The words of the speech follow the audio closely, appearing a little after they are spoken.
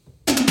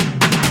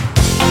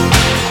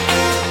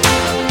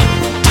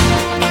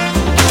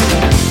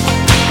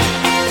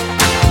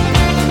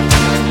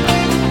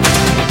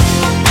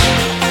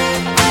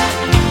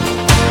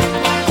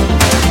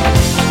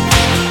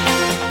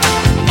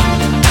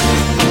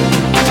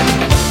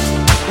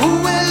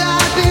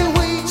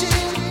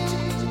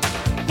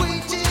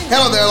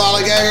there,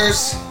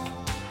 lollygaggers.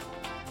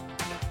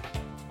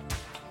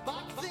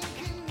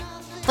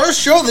 First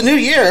show of the new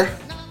year.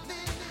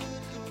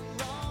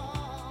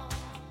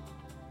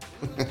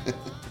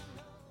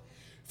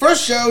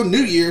 First show,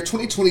 new year,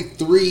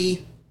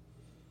 2023.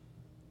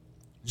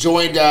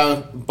 Joined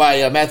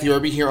by Matthew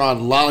Irby here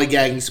on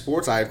Lollygagging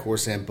Sports. I, of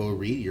course, am Bo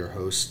Reed, your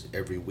host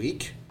every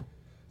week.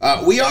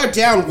 We are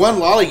down one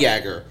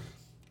lollygagger,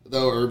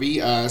 though, Irby.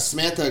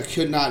 Samantha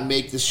could not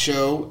make the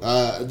show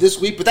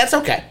this week, but that's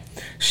okay.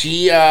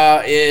 She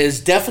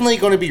is definitely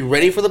going to be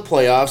ready for the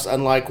playoffs,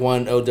 unlike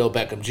one Odell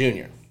Beckham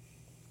Jr.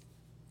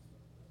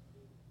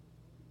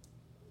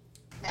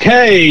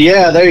 Hey,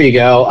 yeah, there you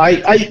go.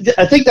 I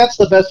think that's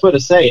the best way to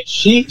say it.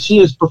 She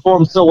has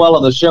performed so well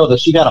on the show that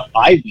she got a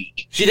bye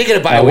week. She did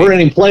get a bye week. We're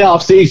in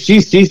playoff seeds.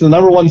 She's the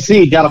number one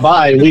seed, got a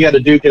bye, and we got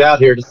to duke it out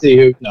here to see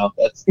who. No,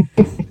 that's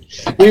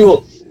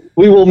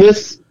we will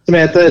miss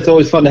Samantha. It's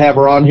always fun to have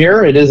her on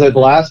here. It is a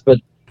blast, but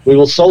we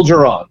will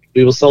soldier on.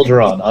 We will soldier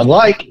on.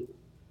 Unlike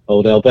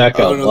Odell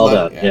Beckham. Well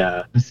done.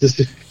 Yeah.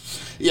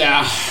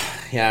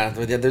 Yeah.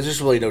 There's just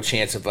really no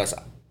chance of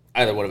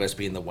either one of us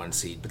being the one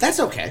seed, but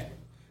that's okay.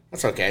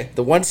 That's okay.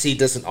 The one seed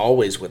doesn't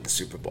always win the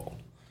Super Bowl.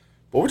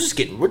 But I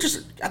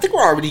think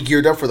we're already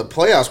geared up for the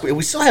playoffs.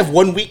 We still have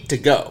 1 week to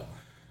go.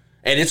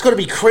 And it's going to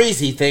be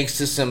crazy thanks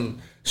to some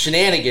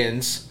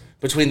shenanigans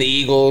between the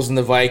Eagles and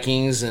the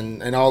Vikings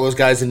and all those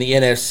guys in the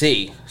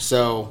NFC.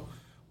 So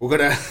we're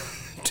going to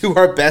do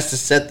our best to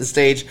set the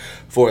stage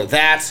for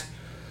that.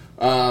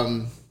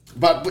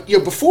 But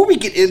before we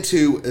get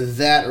into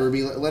that,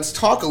 Irby, let's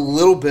talk a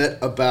little bit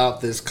about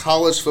this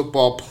college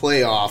football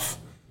playoff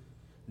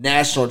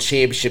national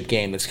championship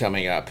game that's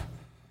coming up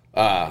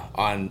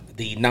on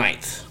the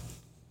 9th,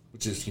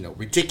 which is,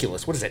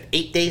 ridiculous. What is it,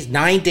 8 days,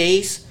 9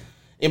 days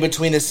in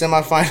between the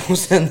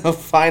semifinals and the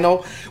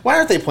final? Why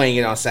aren't they playing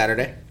it on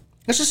Saturday?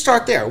 Let's just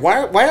start there.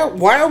 Why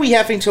are we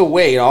having to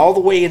wait all the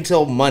way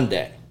until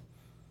Monday?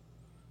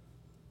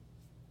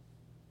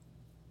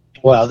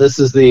 Well, this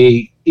is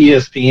the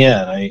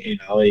ESPN.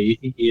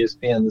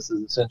 ESPN, this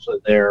is essentially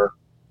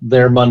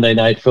their Monday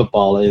Night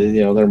Football.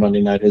 Their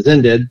Monday night has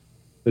ended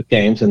with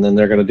games, and then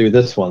they're going to do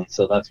this one.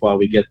 So that's why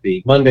we get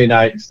the Monday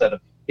night instead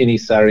of any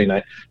Saturday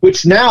night,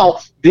 which now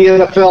the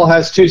NFL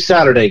has 2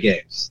 Saturday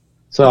games.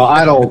 So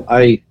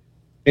I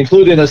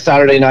included a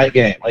Saturday night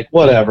game, like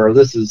whatever.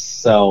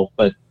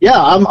 But yeah,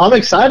 I'm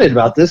excited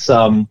about this.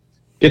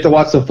 Get to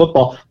watch some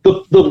football.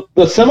 The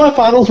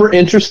semifinals were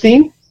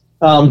interesting.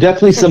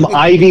 Definitely some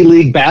Ivy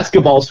League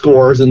basketball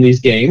scores in these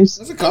games.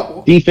 There's a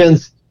couple.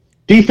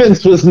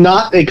 Defense was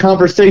not a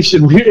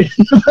conversation we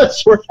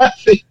were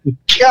having.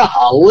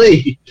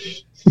 Golly.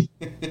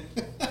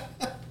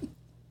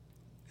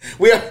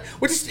 we're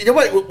just,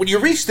 when you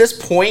reach this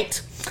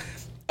point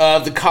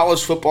of the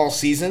college football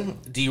season,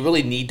 do you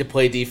really need to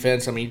play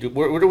defense? I mean,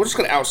 we're just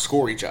going to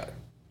outscore each other.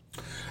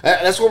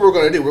 That's what we're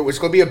going to do. It's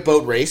going to be a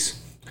boat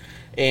race,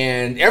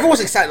 and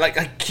everyone's excited.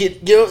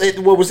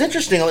 What was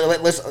interesting,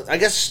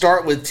 let's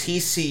start with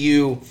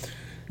TCU,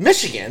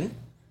 Michigan.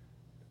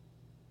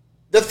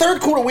 The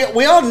third quarter,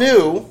 we all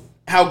knew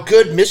how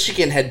good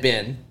Michigan had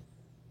been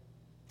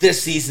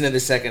this season in the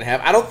second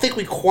half. I don't think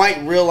we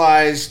quite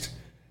realized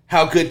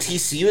how good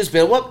TCU has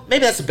been. Well,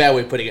 maybe that's a bad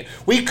way of putting it.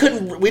 We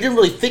didn't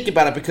really think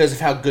about it because of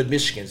how good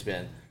Michigan's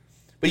been.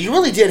 But you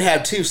really did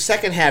have 2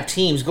 second-half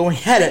teams going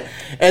at it,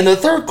 and the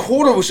third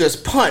quarter was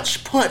just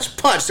punch, punch,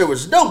 punch. There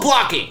was no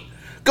blocking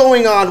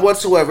going on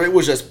whatsoever. It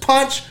was just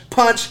punch,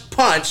 punch,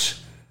 punch.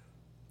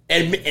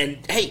 And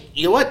hey,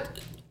 you know what?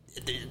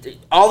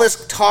 All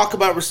this talk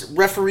about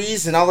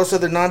referees and all this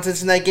other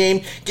nonsense in that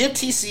game, give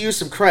TCU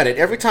some credit.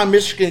 Every time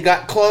Michigan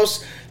got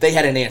close, they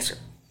had an answer.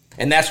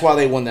 And that's why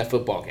they won that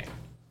football game.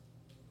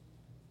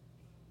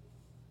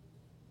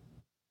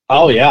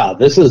 Oh, yeah.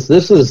 This is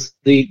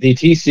the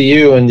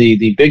TCU and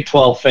the Big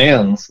 12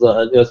 fans,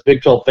 those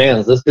Big 12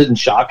 fans, this didn't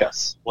shock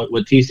us, what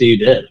TCU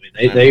did.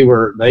 I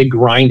mean, they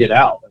grinded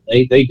out.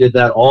 They did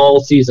that all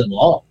season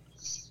long.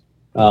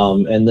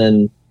 And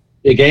then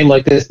a game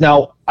like this.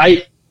 Now,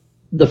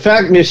 the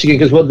fact Michigan,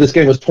 because this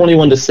game was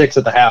 21-6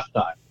 at the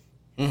halftime.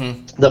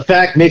 Mm-hmm. The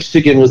fact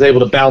Michigan was able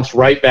to bounce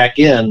right back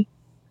in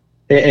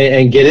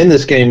and get in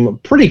this game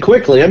pretty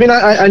quickly. I mean,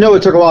 I know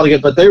it took a while to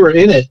get, but they were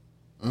in it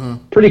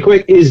pretty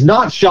quick. Is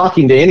not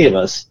shocking to any of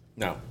us.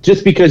 No,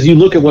 just because you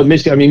look at what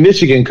Michigan. I mean,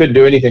 Michigan couldn't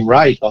do anything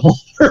right the whole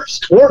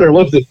first quarter.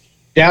 Looked at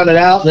down and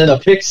out, and then a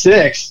pick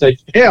six. Like,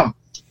 damn.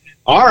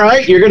 All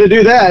right, you're going to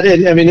do that.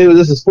 And I mean,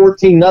 this is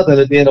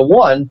 14-0 at the end of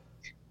one,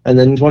 and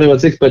then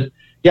 21-6. But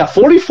yeah,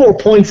 44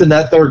 points in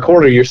that third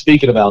quarter you're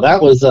speaking about.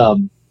 That was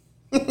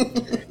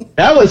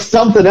that was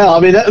something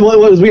else. I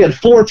mean, we had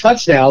 4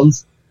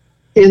 touchdowns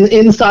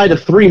inside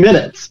of 3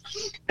 minutes.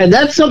 And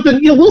that's something,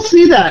 we'll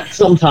see that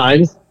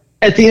sometimes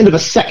at the end of a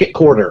second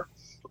quarter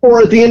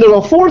or at the end of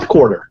a fourth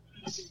quarter.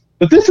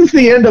 But this is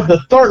the end of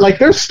the third. Like,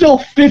 there's still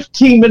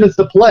 15 minutes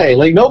to play.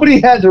 Like, nobody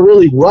had to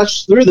really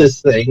rush through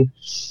this thing.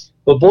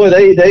 But, boy,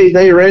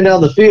 they ran down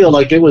the field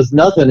like it was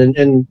nothing,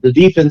 and the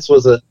defense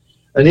was an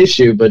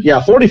issue. But,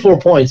 yeah, 44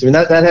 points. I mean,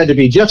 that had to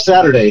be – Jeff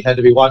Saturday had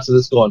to be watching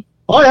this going,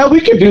 Oh yeah,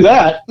 we could do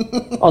that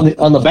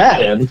on the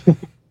bad end.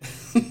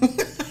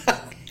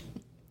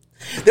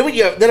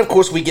 Then of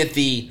course we get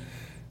the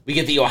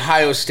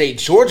Ohio State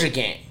Georgia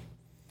game,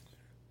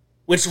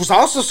 which was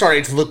also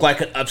starting to look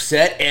like an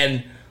upset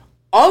and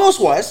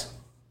almost was.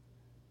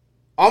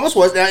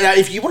 Now,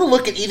 if you want to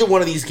look at either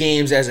one of these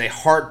games as a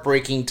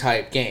heartbreaking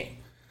type game,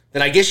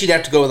 then I guess you'd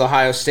have to go with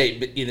Ohio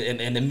State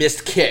and the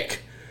missed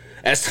kick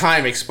as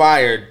time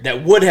expired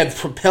that would have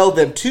propelled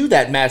them to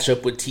that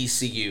matchup with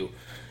TCU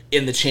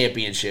in the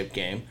championship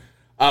game.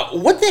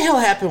 What the hell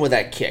happened with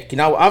that kick?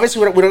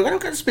 Obviously, we're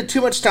not going to spend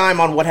too much time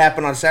on what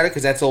happened on Saturday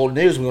because that's old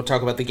news. We're going to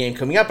talk about the game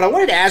coming up. But I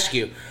wanted to ask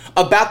you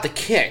about the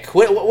kick.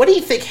 What do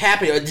you think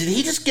happened? Did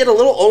he just get a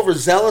little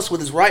overzealous with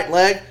his right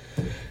leg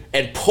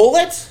and pull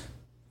it?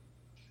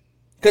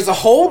 Because the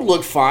hold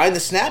looked fine, the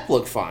snap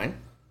looked fine.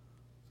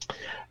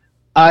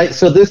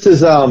 So this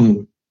is,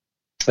 I'm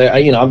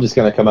just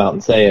going to come out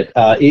and say it.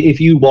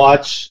 If you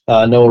watch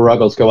Noah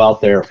Ruggles go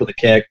out there for the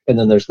kick, and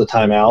then there's the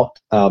timeout.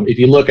 If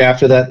you look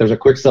after that, there's a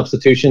quick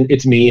substitution.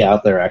 It's me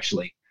out there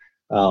actually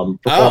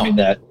performing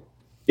that.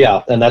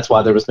 Yeah, and that's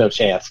why there was no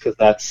chance because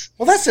that's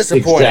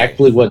disappointing.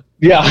 Exactly what.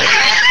 Yeah,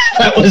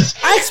 that was.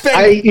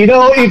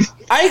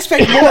 I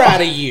expect more out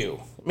of you.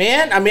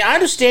 Man, I mean, I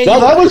understand. No,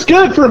 that was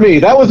good for me.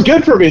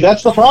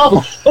 That's the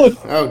problem.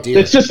 Oh dear.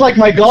 It's just like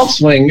my golf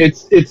swing.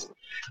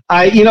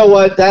 You know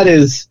what?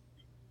 That's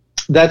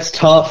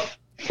tough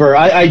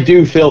I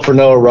do feel for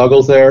Noah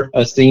Ruggles there,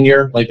 a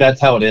senior. Like that's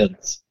how it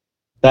ends.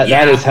 That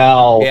is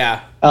how.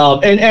 Yeah.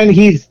 And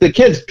the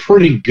kid's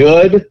pretty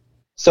good,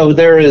 so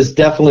there is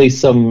definitely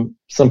some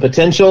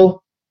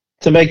potential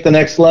to make the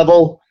next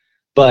level.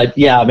 But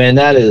yeah, man,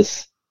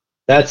 that's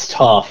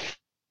tough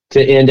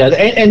to end at.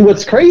 And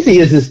what's crazy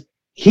is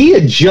he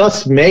had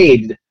just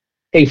made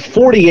a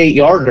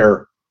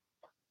 48-yarder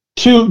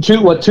 2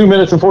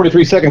 minutes and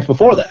 43 seconds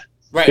before that.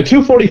 Right. The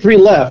 2:43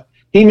 left,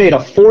 he made a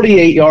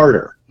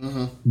 48-yarder.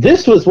 Mm-hmm.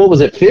 This was, what was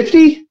it,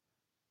 50?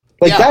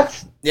 Like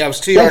it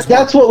was 2 yards.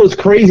 That's what was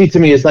crazy to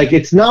me. Is like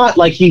it's not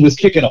like he was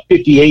kicking a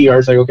 58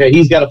 yards. Like okay,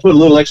 he's got to put a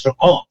little extra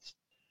oomph.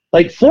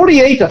 Like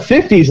 48 to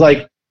 50 is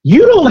like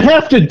you don't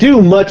have to do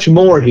much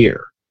more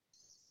here.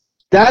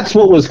 That's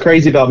what was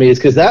crazy about me is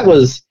because that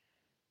was.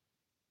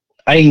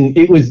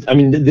 They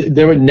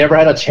would never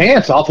had a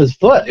chance off his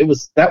foot.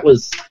 That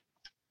was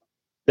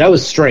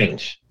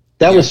strange.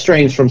 That was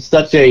strange from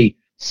such a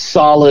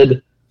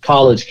solid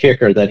college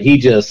kicker that he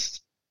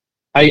just.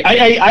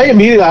 I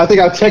immediately, I think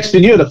I was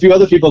texting you and a few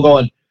other people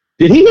going,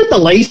 did he hit the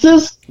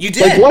laces? You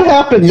did. Like what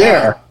happened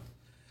there?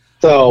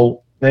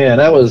 So man,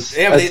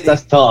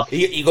 that's tough.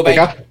 You go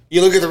back.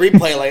 You look at the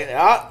replay like,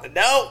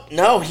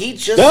 no, he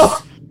just. No.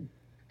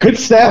 Good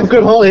snap,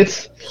 good hold.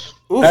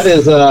 That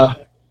is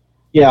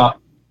yeah.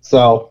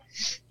 So,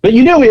 but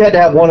you knew we had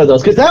to have one of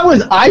those because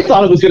I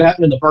thought it was going to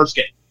happen in the first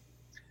game.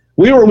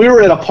 We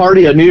were at a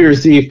party, a New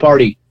Year's Eve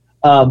party,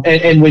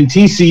 and when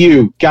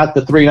TCU got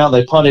the 3-0,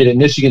 they punted and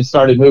Michigan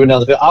started moving down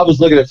the field. I was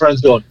looking at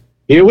friends going,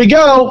 "Here we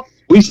go,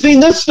 we've seen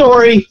this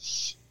story,"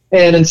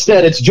 and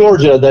instead it's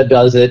Georgia that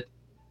does it.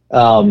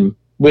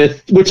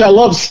 Which I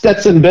love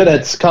Stetson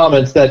Bennett's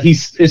comments that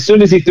as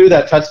soon as he threw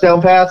that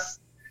touchdown pass,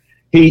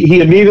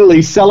 he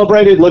immediately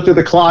celebrated, looked at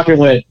the clock, and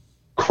went,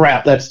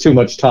 "Crap, that's too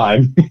much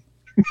time."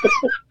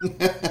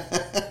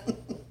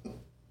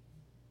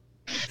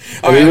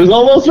 He was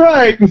almost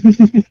right.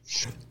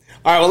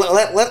 All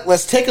right, well,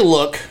 let's take a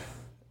look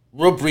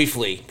real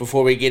briefly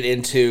before we get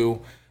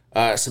into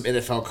some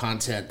NFL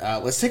content.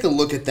 Let's take a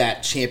look at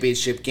that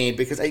championship game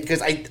because I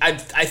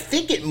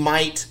think it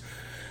might,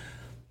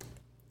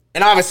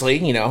 and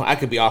obviously, I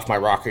could be off my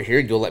rocker here,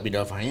 and you'll let me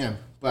know if I am,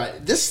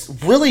 but this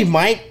really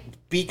might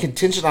be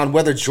contingent on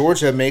whether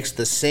Georgia makes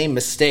the same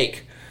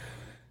mistake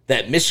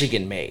that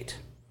Michigan made.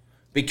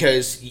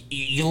 Because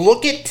you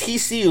look at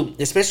TCU,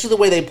 especially the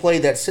way they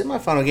played that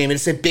semifinal game, and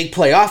it's a big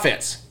play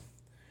offense.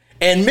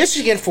 And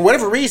Michigan, for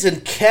whatever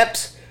reason,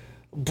 kept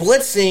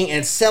blitzing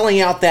and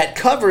selling out that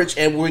coverage,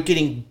 and we're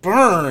getting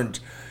burned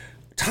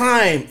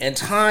time and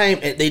time.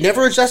 And they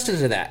never adjusted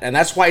to that. And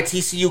that's why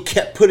TCU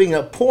kept putting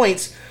up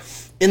points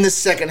in the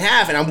second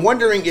half. And I'm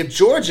wondering if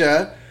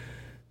Georgia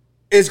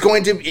is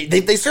going to –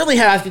 they certainly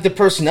have, I think, the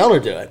personnel to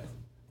do it,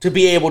 to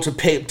be able to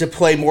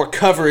play more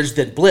coverage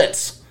than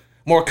blitz.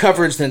 More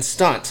coverage than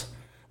stunt.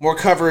 More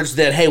coverage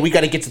than, hey, we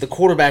got to get to the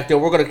quarterback, though.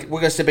 We're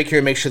gonna sit back here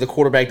and make sure the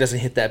quarterback doesn't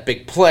hit that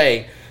big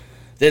play,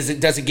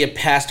 doesn't get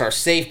past our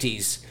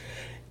safeties.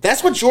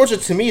 That's what Georgia,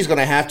 to me, is going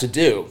to have to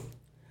do.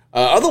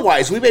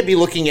 Otherwise, we may be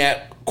looking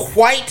at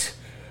quite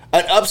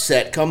an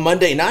upset come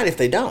Monday night if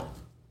they don't.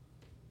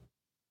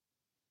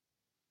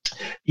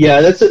 Yeah,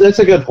 that's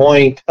a good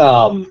point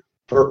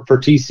for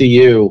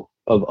TCU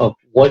of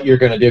what you're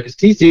going to do. Because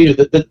TCU,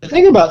 the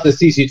thing about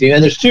this TCU team,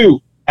 and there's two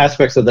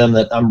aspects of them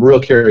that I'm real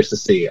curious to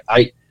see.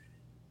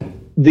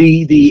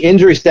 The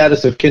injury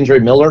status of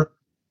Kendre Miller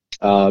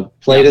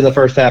played in the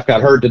first half,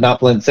 got hurt, did not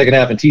play in the second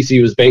half, and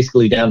TCU was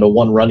basically down to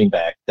one running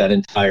back that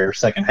entire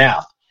second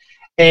half.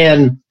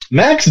 And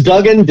Max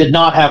Duggan did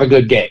not have a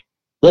good game.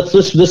 Let's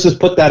just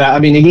put that out. I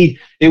mean,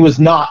 it was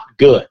not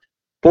good.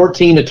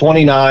 14 to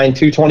 29,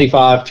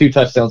 225, 2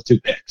 touchdowns, 2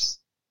 picks.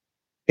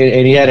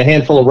 And he had a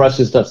handful of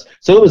rushes stuff.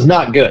 So it was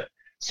not good.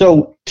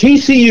 So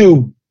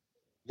TCU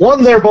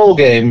won their bowl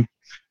game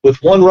with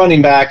one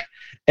running back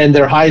and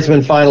their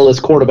Heisman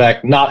finalist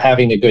quarterback not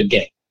having a good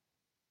game.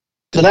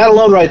 So that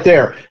alone right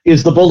there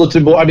is the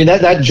bulletin board. I mean,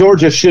 that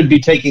Georgia should be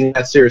taking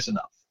that serious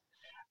enough.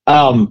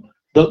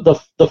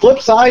 The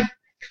flip side,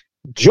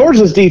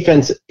 Georgia's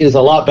defense is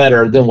a lot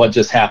better than what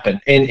just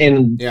happened.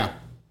 And yeah.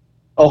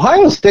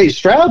 Ohio State,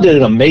 Stroud did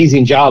an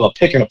amazing job of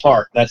picking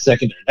apart that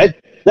secondary.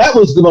 That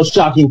was the most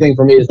shocking thing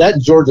for me, is that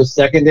Georgia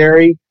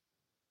secondary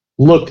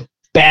looked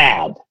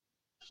bad.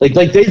 Like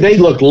they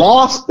looked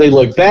lost, they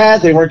looked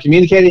bad, they weren't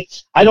communicating.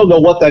 I don't know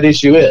what that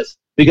issue is,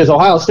 because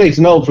Ohio State's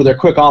known for their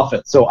quick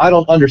offense. So I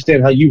don't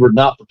understand how you were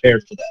not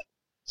prepared for that.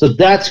 So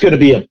that's going to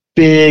be a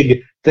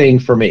big thing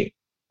for me.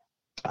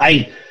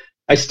 I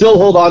still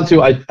hold on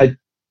to, I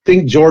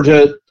think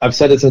Georgia, I've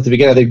said it since the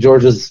beginning, I think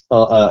Georgia's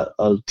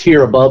a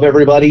tier above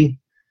everybody,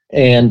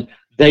 and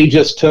they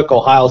just took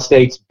Ohio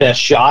State's best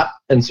shot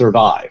and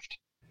survived.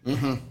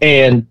 Mm-hmm.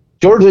 And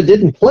Georgia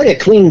didn't play a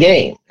clean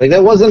game. Like,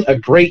 that wasn't a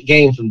great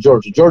game from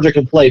Georgia. Georgia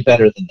can play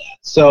better than that.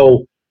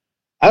 So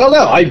I don't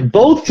know.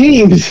 Both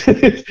teams,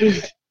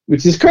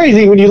 which is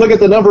crazy when you look at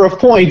the number of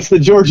points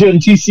that Georgia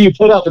and TCU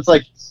put up. It's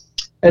like,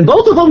 and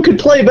both of them could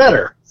play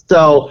better.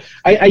 So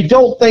I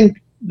don't think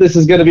this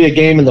is going to be a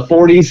game in the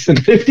 40s and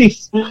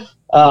 50s.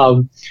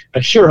 I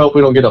sure hope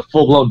we don't get a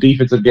full-blown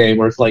defensive game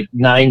where it's like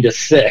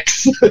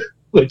 9-6,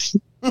 which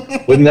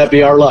wouldn't that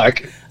be our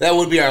luck? That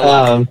would be our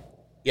luck.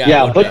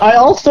 Yeah, but I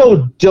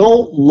also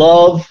don't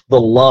love the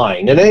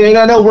line. And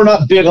I know we're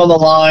not big on the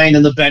line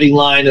and the betting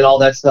line and all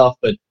that stuff,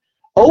 but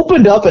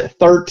opened up at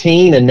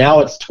 13 and now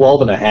it's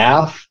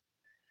 12.5.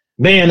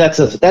 Man, that's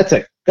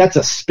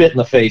a spit in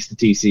the face to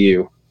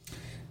TCU.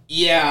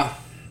 Yeah.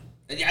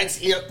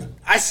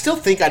 I still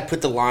think I'd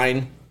put the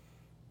line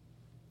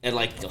at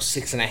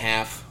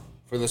 6.5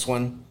 for this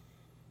one.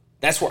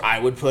 That's where I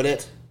would put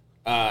it.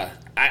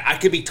 I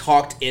could be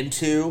talked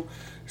into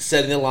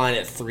setting the line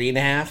at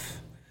 3.5,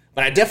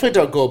 but I definitely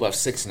don't go above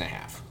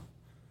 6.5.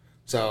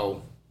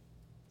 So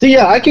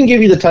yeah, I can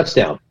give you the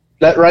touchdown.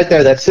 That right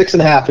there, that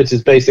 6.5, which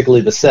is basically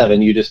the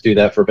 7. You just do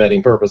that for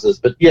betting purposes.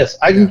 But yes,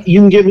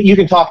 you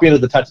can talk me into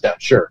the touchdown,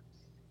 sure.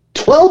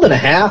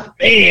 12.5,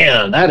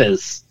 man, that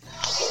is.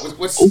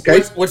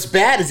 What's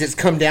bad is it's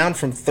come down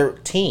from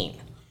 13.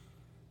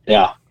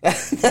 Yeah.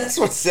 That's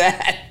what's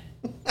sad.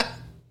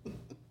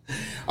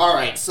 All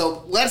right,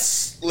 so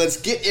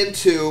let's get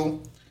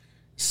into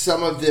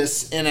some of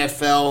this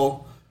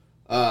NFL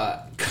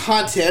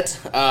content.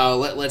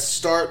 Let's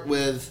start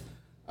with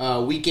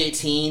Week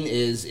 18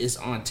 is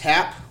on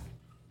tap.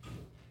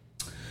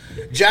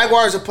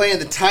 Jaguars are playing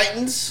the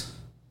Titans.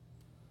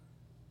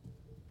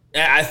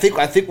 I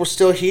think we're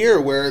still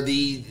here, where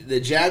the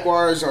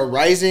Jaguars are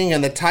rising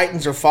and the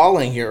Titans are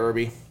falling here,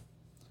 Irby. I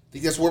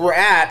think that's where we're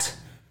at.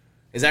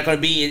 Is that going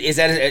to be?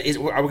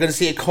 Are we going to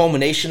see a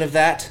culmination of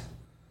that?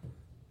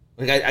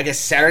 I guess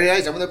Saturday night.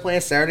 Is that when they're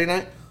playing Saturday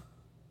night?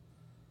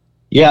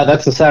 Yeah,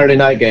 that's the Saturday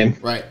night game.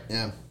 Right.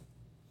 Yeah.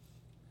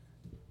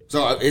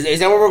 So is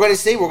that what we're going to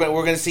see? We're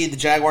going to see the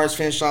Jaguars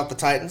finish off the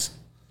Titans.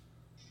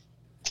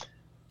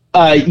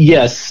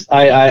 Yes,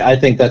 I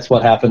think that's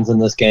what happens in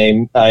this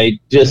game.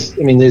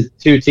 There's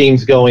two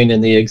teams going in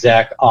the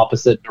exact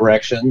opposite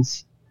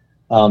directions,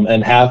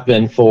 and have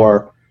been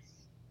for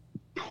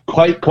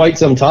quite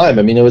some time.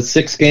 I mean, it was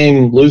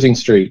 6-game losing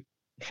streak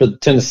for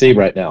Tennessee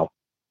right now.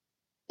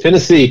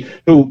 Tennessee,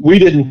 who we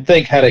didn't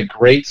think had a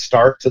great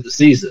start to the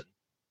season,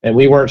 and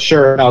we weren't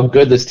sure how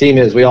good this team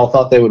is. We all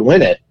thought they would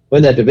win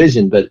that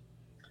division, but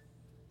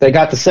they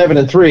got to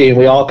 7-3, and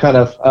we all kind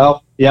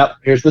of,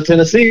 here's the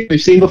Tennessee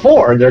we've seen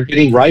before, and they're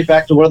getting right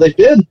back to where they've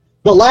been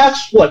the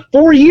last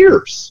 4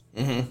 years.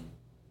 Mm-hmm.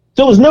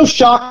 So it was no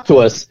shock to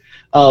us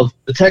of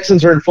the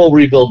Texans are in full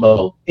rebuild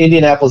mode.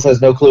 Indianapolis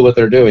has no clue what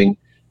they're doing,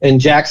 and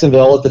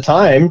Jacksonville at the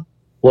time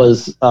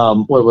was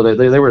what were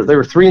they? They were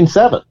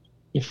 3-7,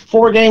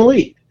 4-game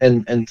lead,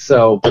 and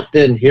so but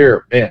then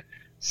here, man,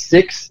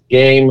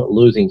 6-game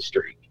losing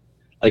streak,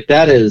 like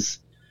that is.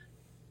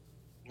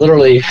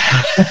 Literally,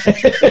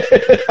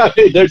 I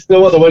mean, there's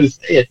no other way to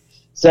say it.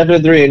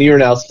 7-3, and you're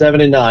now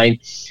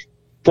 7-9.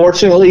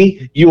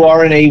 Fortunately, you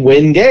are in a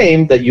win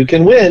game that you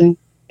can win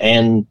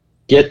and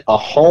get a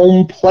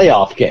home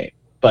playoff game.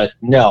 But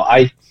no,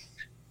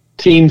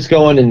 teams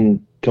going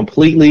in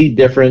completely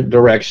different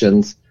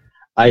directions.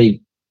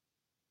 And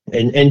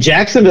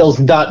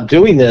Jacksonville's not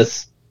doing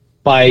this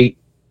by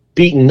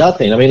beating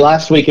nothing. I mean,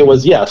 last week it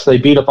was, yes, they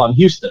beat up on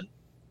Houston.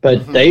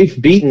 But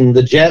they've beaten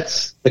the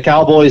Jets, the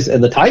Cowboys,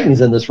 and the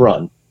Titans in this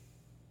run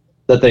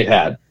that they've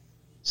had.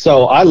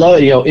 So I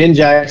love it, in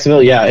Jacksonville,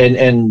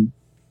 and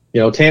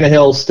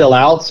Tannehill's still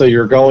out, so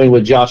you're going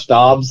with Josh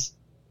Dobbs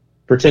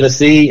for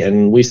Tennessee,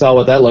 and we saw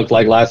what that looked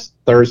like last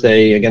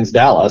Thursday against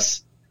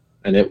Dallas,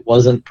 and it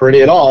wasn't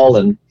pretty at all.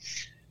 And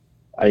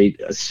I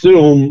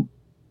assume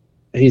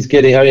he's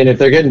getting. I mean, if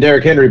they're getting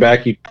Derrick Henry back,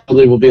 he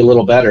probably will be a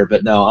little better.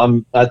 But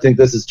no, I think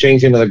this is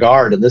changing to the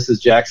guard, and this is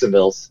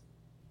Jacksonville's.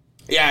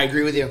 Yeah, I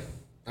agree with you.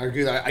 I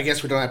agree. I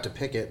guess we don't have to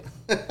pick it.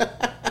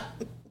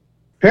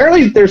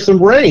 Apparently, there's some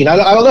rain. I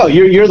don't know.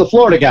 You're the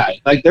Florida guy.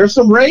 Like, there's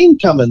some rain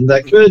coming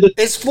that could.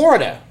 It's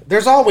Florida.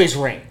 There's always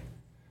rain.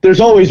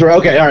 There's always rain.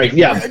 Okay, all right,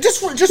 yeah.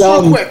 Just real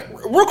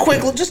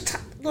quick, just a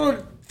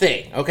little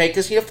thing, okay?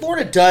 Because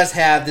Florida does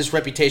have this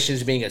reputation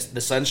as being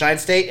the sunshine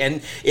state,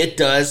 and it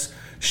does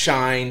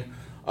shine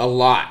a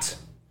lot,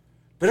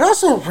 but it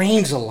also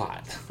rains a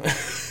lot.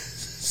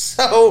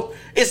 So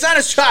it's not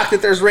a shock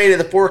that there's rain in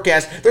the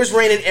forecast. There's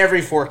rain in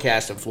every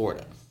forecast in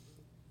Florida.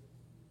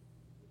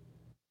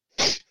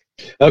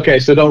 Okay,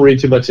 so don't read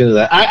too much into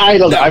that. I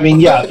don't know. I mean,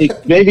 yeah,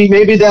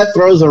 maybe that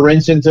throws a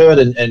wrench into it,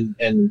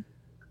 and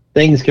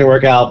things can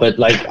work out. But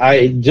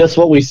just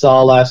what we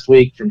saw last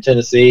week from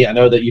Tennessee. I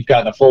know that you've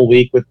gotten a full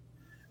week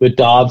with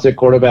Dobbs at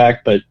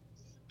quarterback, but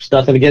there's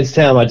nothing against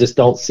him. I just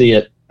don't see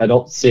it. I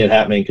don't see it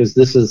happening because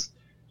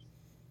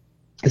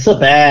it's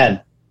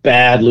a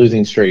bad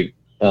losing streak,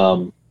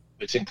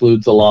 which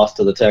includes the loss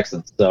to the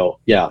Texans. So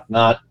yeah,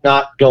 not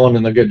going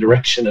in a good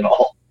direction at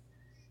all.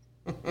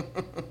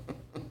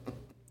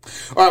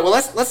 All right, well,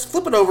 let's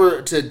flip it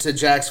over to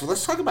Jacksonville.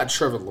 Let's talk about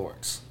Trevor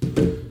Lawrence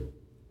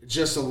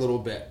just a little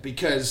bit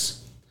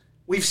because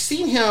we've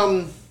seen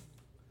him.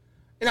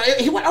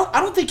 I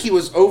don't think he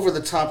was over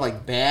the top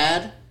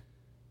bad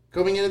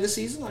going into the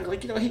season. We're going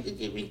to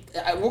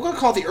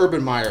call it the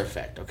Urban Meyer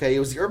effect. Okay, it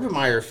was the Urban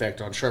Meyer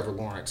effect on Trevor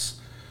Lawrence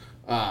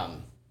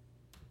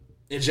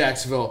in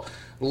Jacksonville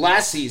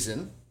last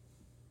season.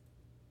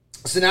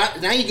 So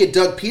now you get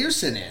Doug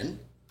Peterson in.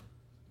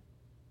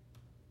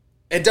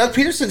 And Doug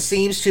Peterson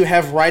seems to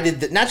have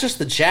righted not just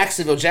the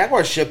Jacksonville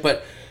Jaguars ship,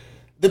 but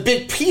the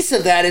big piece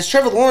of that is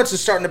Trevor Lawrence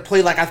is starting to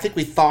play like I think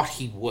we thought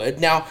he would.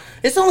 Now,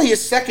 it's only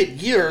his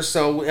second year,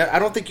 so I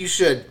don't think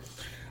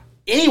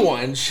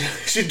anyone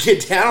should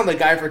get down on the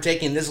guy for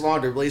taking this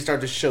long to really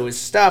start to show his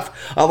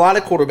stuff. A lot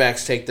of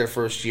quarterbacks take their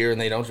first year, and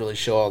they don't really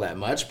show all that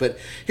much. But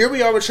here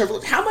we are with Trevor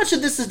Lawrence. How much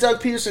of this is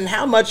Doug Peterson?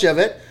 How much of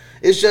it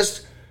is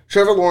just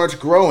Trevor Lawrence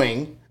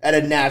growing at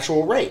a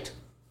natural rate?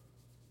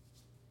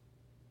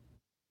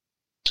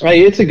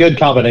 It's a good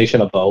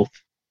combination of both.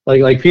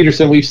 Like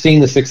Peterson, we've seen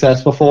the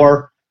success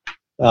before.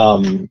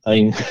 I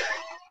mean,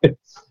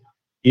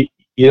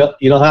 you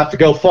don't have to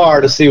go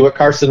far to see what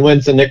Carson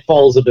Wentz and Nick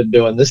Foles have been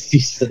doing this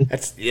season.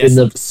 In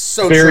the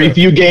so very true.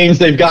 few games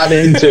they've gotten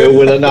into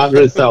when not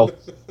really so.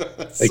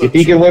 If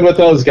he can win with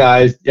those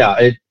guys,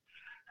 yeah.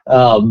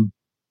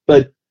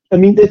 But I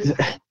mean,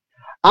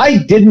 I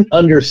didn't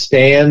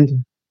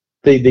understand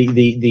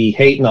the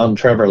hating on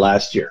Trevor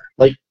last year.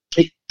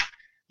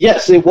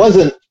 Yes, it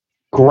wasn't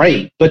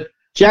great, but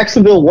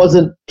Jacksonville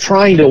wasn't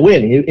trying to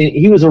win.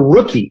 He was a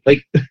rookie.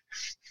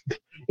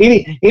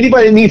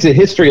 Anybody that needs a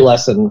history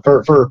lesson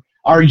for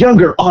our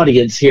younger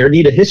audience here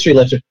need a history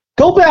lesson.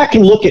 Go back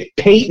and look at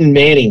Peyton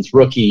Manning's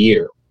rookie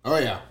year. Oh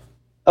yeah.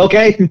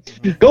 Okay,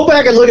 go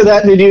back and look at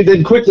that, and you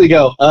then quickly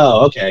go,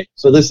 oh, okay.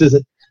 So this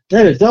isn't.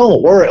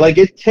 Don't worry.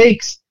 It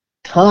takes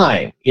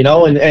time,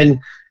 and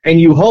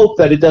you hope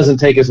that it doesn't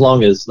take as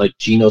long as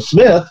Geno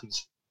Smith,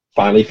 who's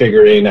finally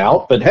figuring it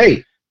out. But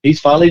hey, he's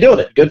finally doing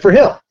it. Good for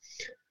him.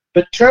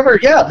 But Trevor,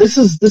 yeah, this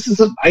is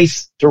a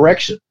nice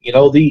direction.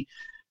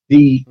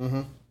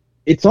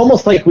 It's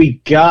almost like we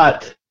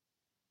got,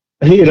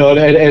 and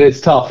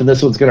it's tough, and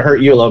this one's going to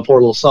hurt you a little, pour a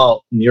little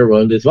salt in your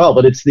wound as well.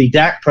 But it's the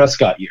Dak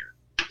Prescott year,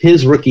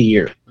 his rookie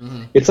year.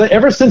 Mm-hmm. It's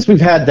ever since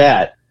we've had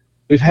that,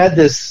 we've had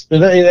this,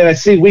 and I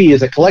see we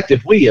as a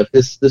collective, of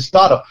this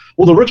thought of,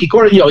 well, the rookie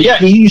quarterback,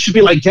 he should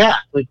be like Dak.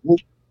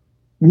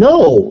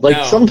 No.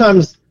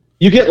 Sometimes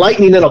you get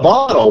lightning in a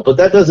bottle, but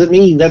that doesn't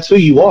mean that's who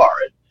you are.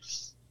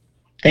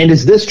 And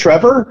is this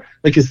Trevor?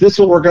 Is this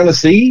what we're going to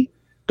see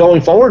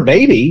going forward?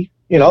 Maybe,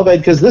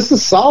 because this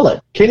is solid.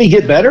 Can he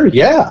get better?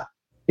 Yeah.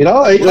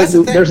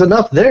 There's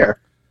enough there.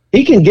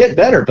 He can get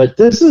better, but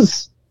this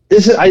is.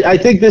 I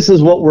think this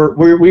is what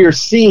we are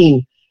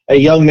seeing, a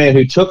young man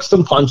who took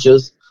some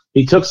punches,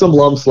 he took some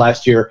lumps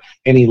last year,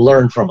 and he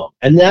learned from them.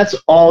 And that's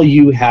all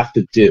you have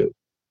to do.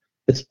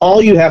 It's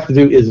all you have to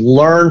do is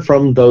learn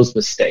from those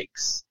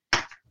mistakes.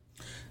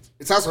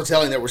 It's also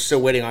telling that we're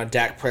still waiting on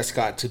Dak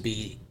Prescott to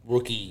be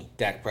rookie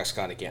Dak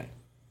Prescott again.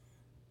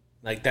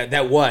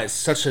 That was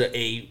such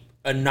a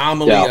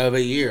anomaly of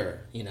a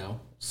year,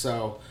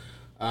 So,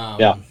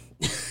 yeah.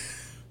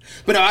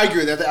 But no, I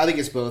agree with that. I think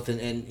it's both,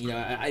 and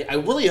I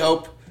really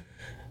hope,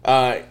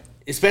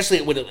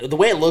 especially with the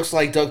way it looks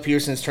like Doug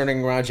Peterson's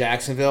turning around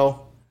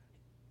Jacksonville.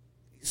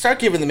 Start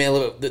giving the man a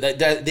little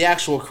the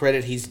actual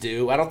credit he's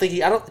due.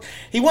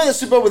 He won the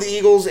Super Bowl with the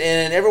Eagles,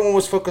 and everyone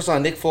was focused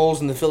on Nick Foles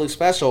and the Philly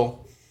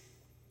special.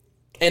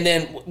 And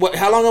then,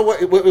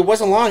 it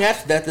wasn't long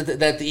after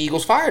that the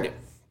Eagles fired him.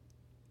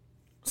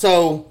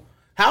 So,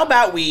 how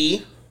about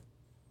we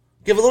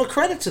give a little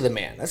credit to the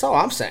man? That's all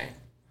I'm saying.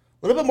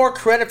 A little bit more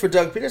credit for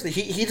Doug Peterson.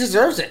 He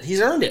deserves it.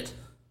 He's earned it.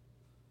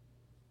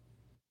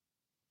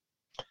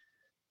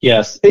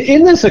 Yes.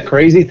 Isn't this a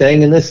crazy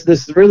thing? And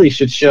this really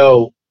should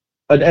show,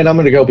 and I'm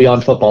going to go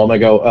beyond football. I'm going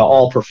to go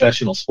all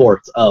professional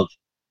sports of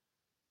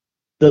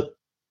the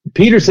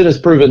Peterson has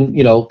proven,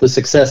 the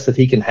success that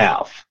he can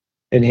have.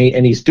 and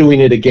he's doing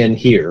it again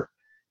here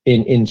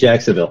in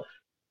Jacksonville.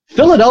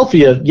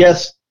 Philadelphia,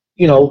 yes,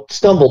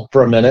 stumbled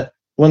for a minute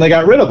when they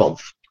got rid of him,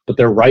 but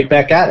they're right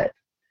back at it.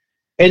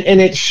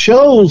 And it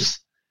shows,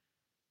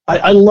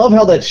 I love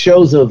how that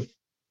shows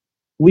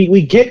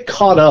we get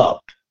caught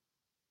up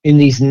in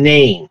these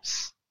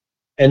names,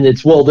 and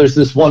there's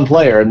this one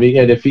player, and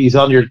if he's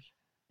on your,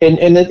 and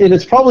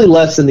it's probably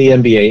less in the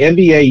NBA.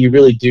 NBA, you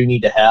really do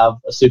need to have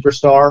a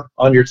superstar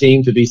on your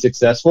team to be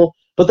successful,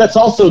 but that's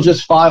also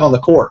just 5 on the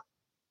court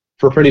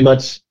for pretty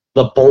much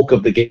the bulk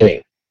of the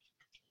game.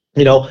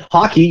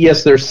 Hockey,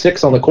 yes, there's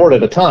 6 on the court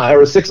at a time,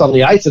 or 6 on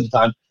the ice at a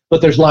time,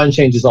 but there's line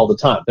changes all the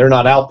time. They're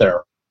not out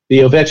there. The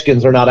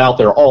Ovechkins are not out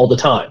there all the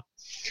time.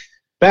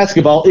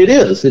 Basketball,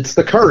 it's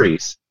the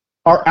Currys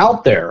are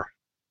out there.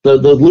 The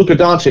Luka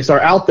Doncics are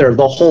out there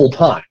the whole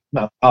time.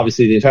 Not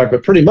obviously the entire,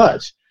 but pretty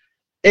much.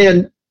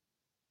 And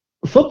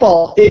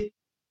football,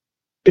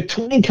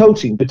 between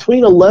coaching,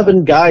 between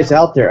 11 guys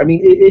out there,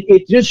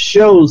 it just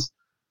shows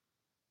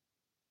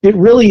it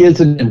really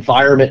is an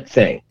environment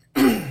thing.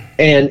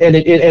 And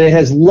it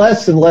has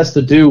less and less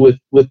to do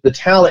with the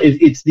talent.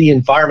 It's the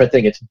environment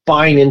thing. It's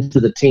buying into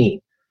the team.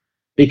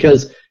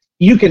 Because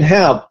you can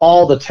have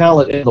all the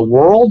talent in the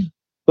world,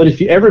 but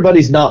if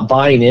everybody's not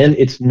buying in,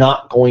 it's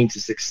not going to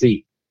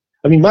succeed.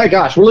 My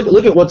gosh,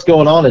 look at what's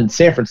going on in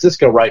San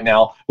Francisco right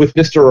now with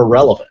Mr.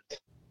 Irrelevant.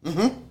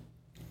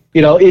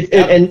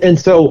 Mm-hmm. And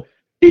so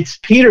it's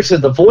Peterson,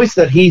 the voice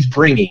that he's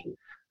bringing,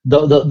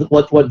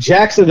 what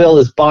Jacksonville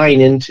is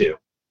buying into.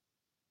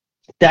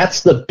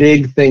 That's the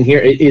big thing here.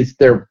 Is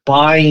they're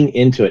buying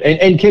into it.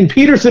 And can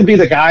Peterson be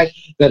the guy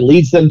that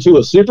leads them to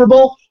a Super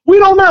Bowl? We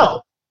don't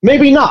know.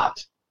 Maybe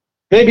not.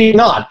 Maybe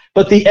not.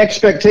 But the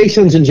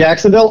expectations in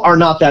Jacksonville are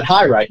not that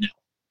high right now.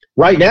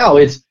 Right now,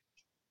 it's,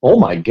 oh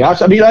my gosh.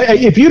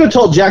 If you'd have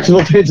told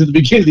Jacksonville fans at the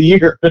beginning of the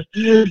year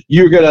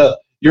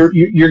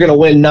you're gonna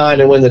win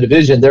 9 and win the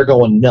division, they're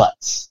going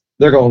nuts.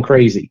 They're going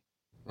crazy.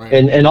 Right.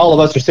 And all of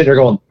us are sitting there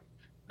going,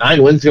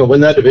 9 wins gonna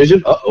win that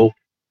division? Uh-oh.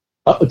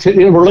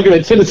 We're looking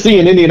at Tennessee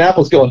and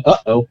Indianapolis going,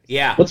 uh-oh.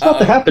 Yeah. What's about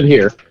to happen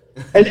here?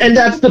 And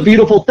that's the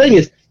beautiful thing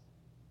is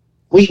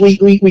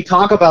we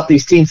talk about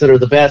these teams that are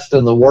the best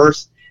and the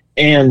worst,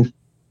 and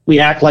we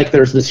act like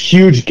there's this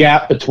huge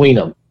gap between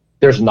them.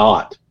 There's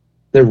not.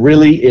 There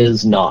really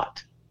is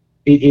not.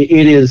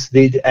 It is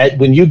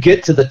when you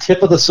get to the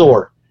tip of the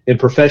sword in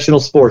professional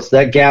sports,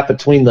 that gap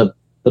between the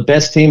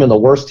best team and the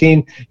worst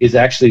team is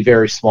actually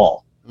very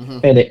small. Mm-hmm.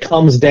 And it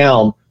comes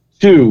down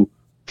to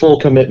full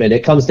commitment.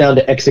 It comes down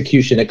to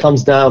execution. It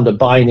comes down to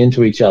buying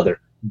into each other.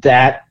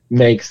 That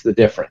makes the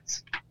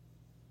difference.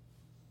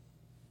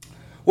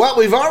 Well,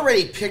 we've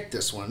already picked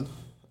this one.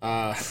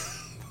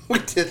 We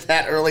did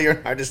that earlier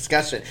in our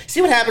discussion. See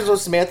what happens when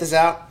Samantha's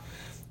out?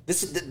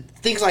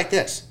 Things like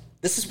this.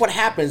 This is what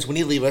happens when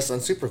you leave us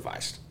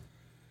unsupervised.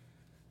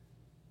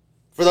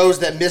 For those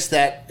that missed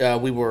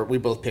that, we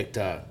both picked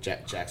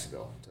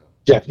Jacksonville.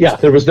 So. Yeah,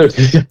 there was no.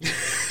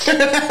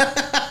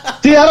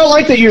 See, I don't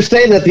like that you're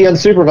saying that the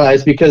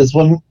unsupervised, because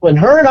when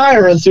her and I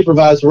are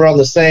unsupervised, we're on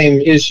the same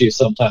issue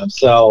sometimes.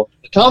 So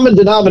the common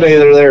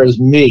denominator there is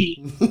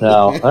me.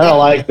 No, I don't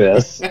like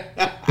this.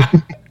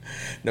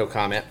 No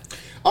comment.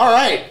 All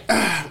right,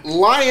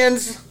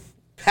 Lions,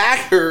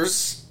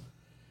 Packers.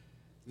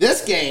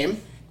 This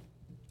game,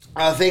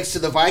 thanks to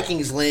the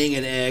Vikings laying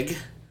an egg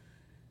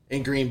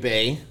in Green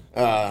Bay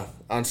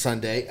on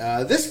Sunday.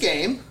 This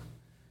game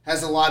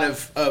has a lot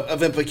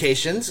of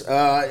implications.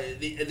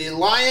 The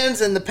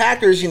Lions and the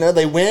Packers,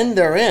 they win,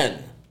 they're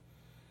in.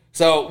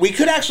 So we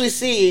could actually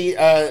see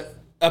a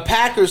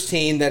Packers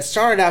team that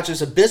started out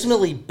just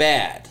abysmally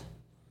bad,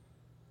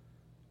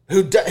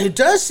 who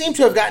does seem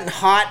to have gotten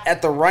hot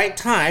at the right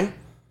time,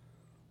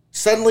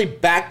 suddenly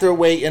back their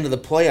way into the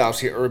playoffs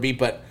here, Irby,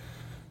 but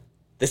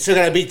they still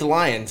got to beat the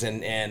Lions,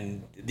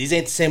 and these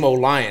ain't the same old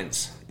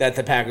Lions that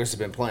the Packers have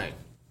been playing.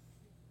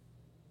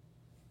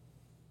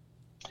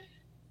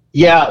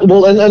 Yeah,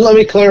 well, and let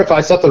me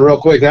clarify something real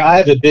quick. I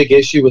have a big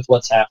issue with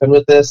what's happened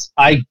with this.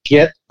 I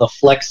get the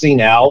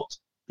flexing out,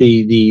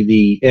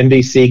 the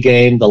NBC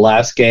game, the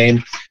last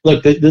game.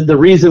 Look, the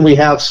reason we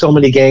have so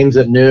many games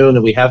at noon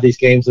and we have these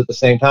games at the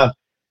same time,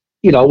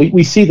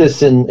 we see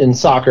this in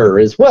soccer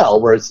as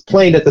well, where it's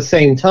playing at the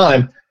same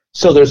time,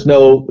 so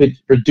it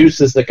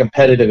reduces the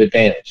competitive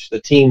advantage. The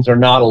teams are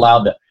not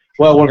allowed to,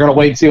 we're going to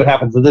wait and see what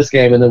happens in this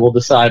game, and then we'll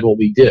decide what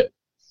we do.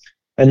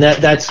 And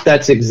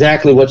that's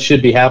exactly what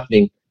should be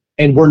happening.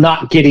 And we're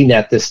not getting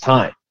that this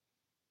time.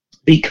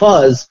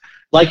 Because,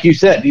 like you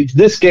said,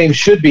 this game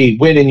should be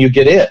win and you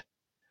get in.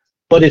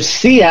 But if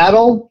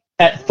Seattle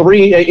at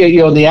 3,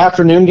 in the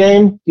afternoon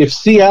game, if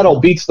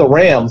Seattle beats the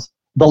Rams,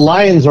 the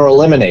Lions are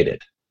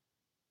eliminated.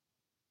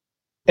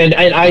 And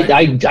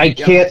I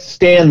can't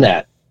stand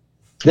that.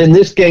 Then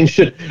this game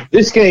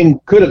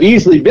could have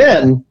easily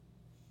been,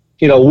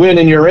 win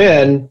and you're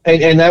in,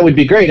 and that would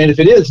be great. And if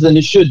it is, then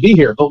it should be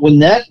here. But when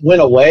that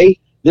went away,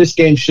 this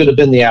game should have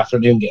been the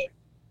afternoon game.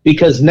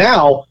 Because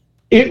now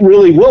it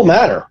really will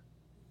matter.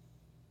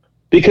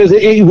 Because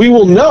we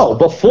will know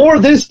before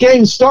this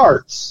game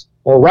starts,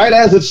 or right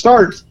as it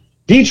starts,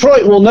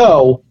 Detroit will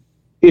know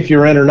if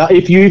you're in or not,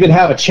 if you even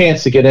have a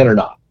chance to get in or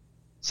not.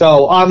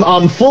 So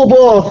I'm full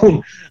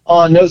blown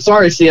on, no,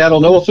 sorry,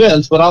 Seattle, no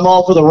offense, but I'm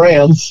all for the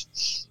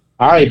Rams.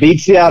 All right, beat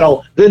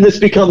Seattle. Then this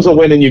becomes a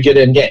win and you get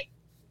in game.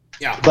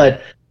 Yeah.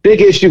 But big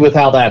issue with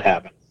how that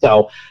happened.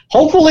 So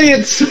hopefully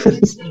it's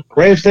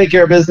Rams take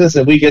care of business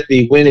and we get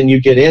the win and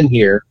you get in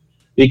here,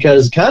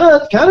 because kind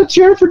of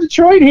cheer for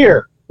Detroit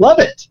here. Love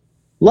it.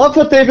 Love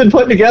what they've been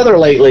putting together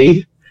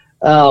lately.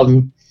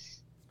 They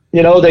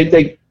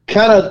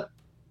kind of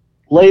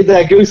laid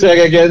that goose egg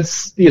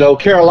against,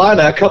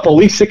 Carolina a couple of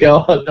weeks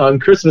ago on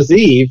Christmas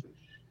Eve.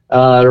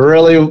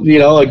 Really,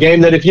 a game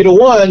that if you'd have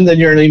won, then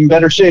you're in even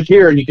better shape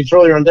here and you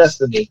control your own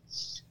destiny.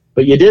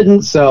 But you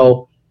didn't,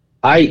 so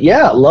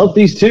love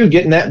these two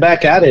getting that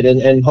back at it,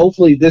 and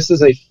hopefully this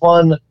is a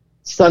fun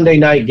Sunday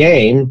night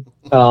game.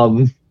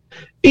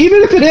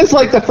 Even if it is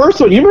like the first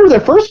one, you remember their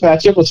first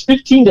matchup was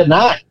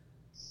 15-9.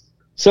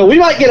 So we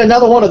might get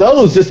another one of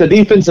those, just a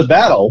defensive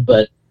battle,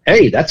 but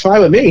hey, that's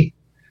fine with me.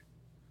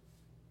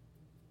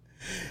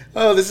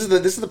 Oh, this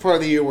is the part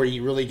of the year where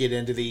you really get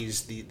into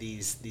these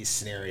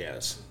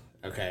scenarios.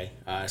 Okay,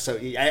 so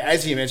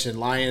as you mentioned,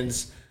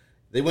 Lions,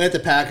 they win at the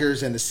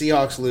Packers, and the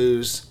Seahawks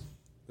lose.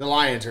 The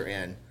Lions are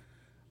in.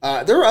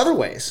 There are other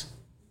ways.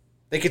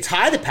 They could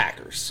tie the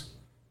Packers,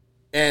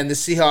 and the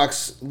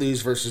Seahawks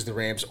lose versus the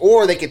Rams,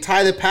 or they could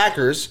tie the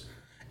Packers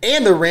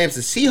and the Rams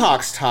and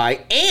Seahawks tie,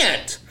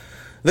 and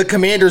the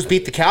Commanders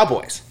beat the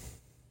Cowboys.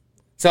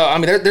 So I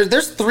mean,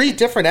 there's three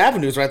different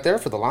avenues right there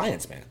for the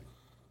Lions, man.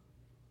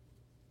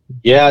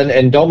 Yeah,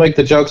 and don't make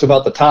the jokes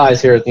about the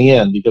ties here at the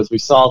end, because we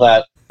saw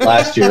that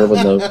last year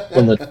when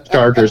the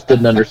Chargers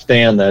didn't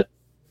understand that.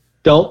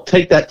 Don't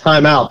take that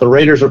time out. The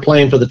Raiders are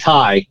playing for the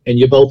tie, and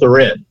you both are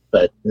in.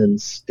 But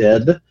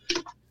instead,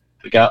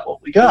 we got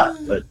what we got.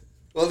 But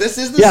this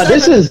is the seven.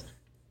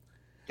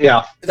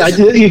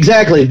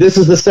 Exactly. This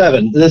is the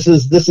 7. This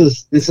is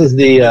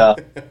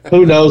the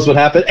who knows what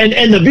happened.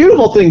 And the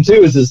beautiful thing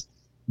too is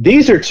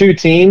these are two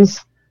teams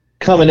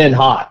coming in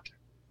hot.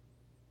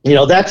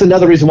 That's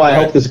another reason why I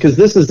hope this, because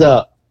this is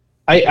the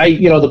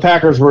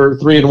Packers were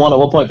 3-1 at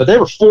one point, but they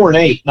were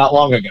 4-8 not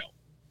long ago.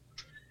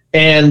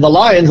 And the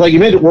Lions, like you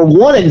mentioned, were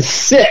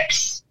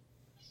 1-6.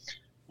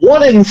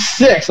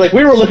 1-6. Like,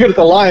 we were looking at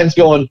the Lions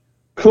going,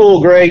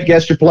 cool, great,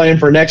 guess you're playing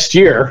for next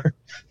year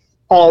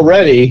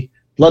already.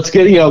 Let's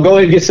get, go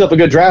ahead and get yourself a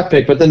good draft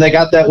pick. But then they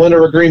got that win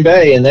over Green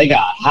Bay, and they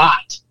got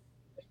hot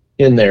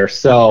in there.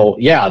 So,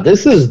 yeah,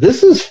 this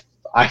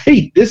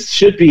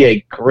should be a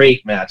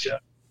great matchup.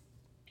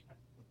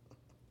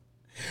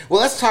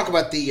 Well, let's talk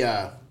about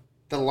the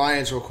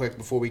Lions real quick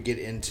before we get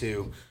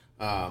into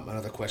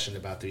another question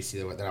about the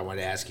DC that I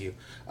wanted to ask you.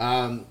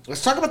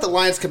 Let's talk about the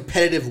Lions'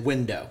 competitive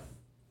window.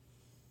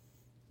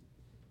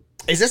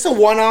 Is this a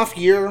one-off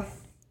year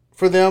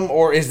for them,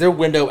 or is their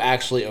window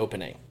actually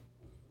opening?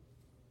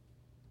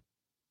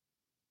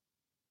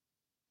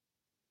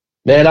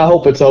 Man, I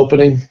hope it's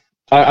opening.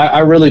 I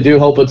really do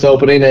hope it's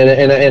opening,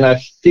 and I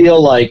feel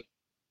like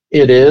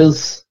it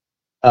is.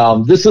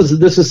 This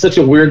is such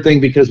a weird thing,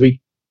 because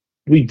we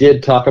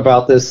did talk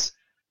about this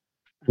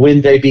when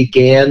they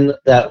began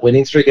that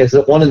winning streak. Is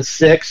at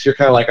 1-6, you're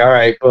kind of like, all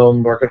right,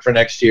 boom, working for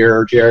next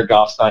year. Jared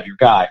Goff's not your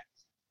guy.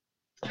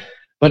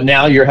 But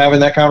now you're having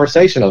that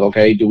conversation of,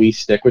 okay, do we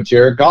stick with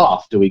Jared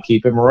Goff? Do we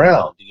keep him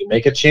around? Do you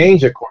make a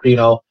change? If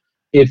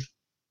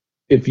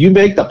you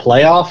make the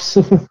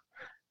playoffs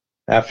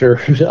after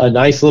a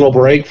nice little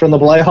break from the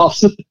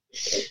playoffs,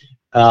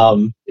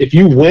 if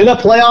you win a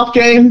playoff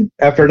game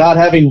after not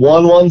having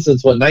won one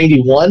since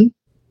 91,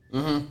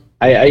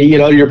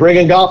 you're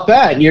bringing Goff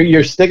back.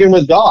 You're sticking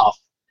with Goff.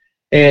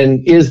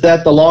 And is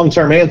that the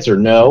long-term answer?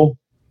 No.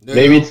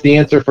 Maybe it's the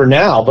answer for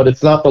now, but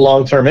it's not the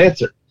long-term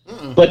answer.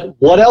 But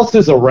what else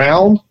is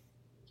around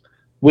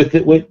with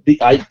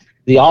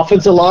the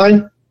offensive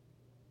line?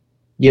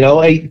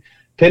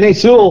 Penei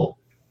Sewell,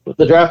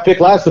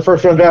 the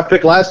first-round draft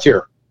pick last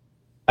year.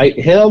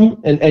 Him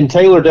and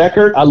Taylor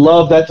Deckard, I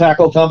love that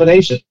tackle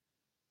combination.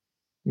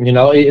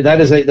 That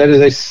is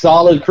a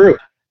solid crew.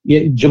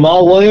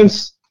 Jamal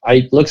Williams,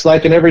 looks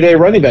like an everyday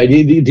running back.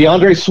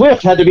 DeAndre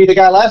Swift had to be the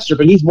guy last year,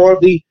 but he's more of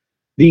the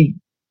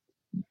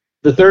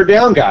third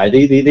down guy,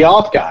 the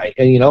off guy.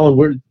 And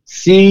we're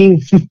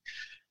seeing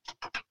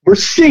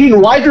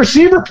wide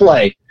receiver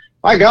play.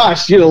 My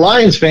gosh,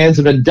 Lions fans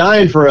have been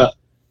dying for a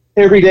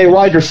everyday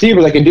wide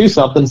receiver that can do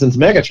something since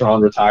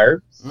Megatron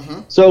retired.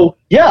 So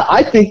yeah,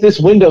 I think this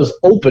window's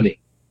opening.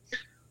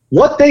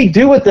 What they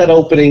do with that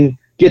opening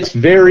gets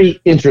very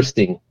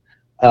interesting.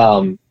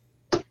 And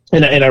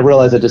I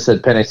realize I just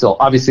said Penei Sewell.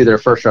 Obviously, their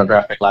first-round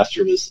draft pick last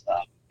year was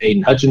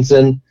Aiden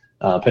Hutchinson.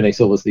 Penei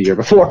Sewell was the year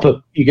before,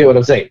 but you get what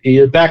I'm saying.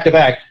 You have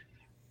back-to-back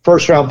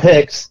first-round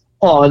picks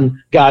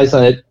on guys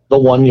on the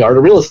 1 yard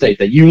of real estate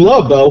that you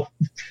love, Bo.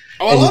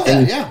 Oh, I love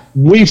that, yeah.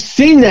 We've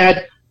seen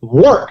that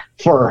work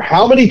for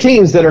how many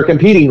teams that are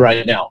competing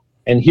right now.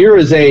 And here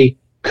is a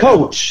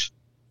coach,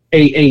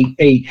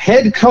 a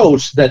head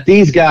coach that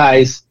these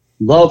guys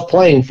love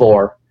playing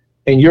for,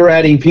 and you're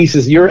adding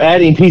pieces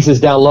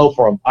down low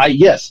for them.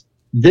 Yes,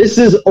 this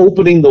is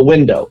opening the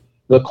window.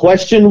 The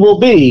question will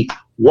be,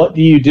 what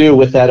do you do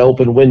with that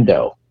open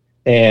window?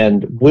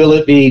 And will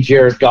it be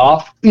Jared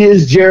Goff?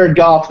 Is Jared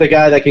Goff the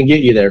guy that can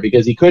get you there?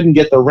 Because he couldn't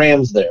get the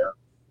Rams there.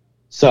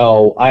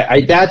 So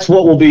that's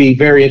what will be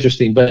very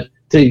interesting. But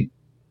to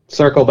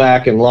circle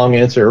back and long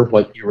answer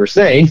what you were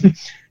saying,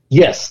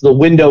 yes, the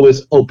window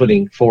is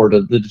opening for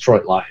the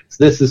Detroit Lions.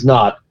 This is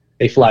not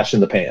a flash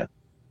in the pan.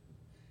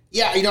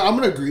 Yeah, I'm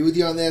going to agree with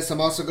you on this. I'm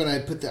also going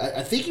to put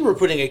I think you were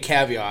putting a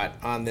caveat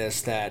on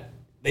this that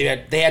they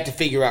had to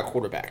figure out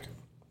quarterback.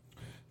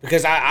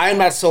 Because I'm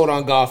not sold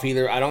on Goff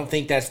either. I don't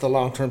think that's the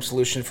long-term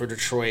solution for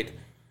Detroit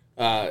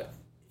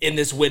in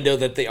this window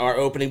that they are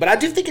opening. But I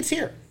do think it's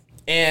here.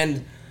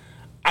 And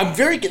I'm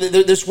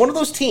there's one of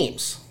those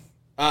teams.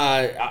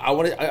 I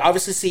want to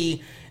obviously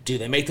see, do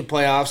they make the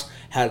playoffs?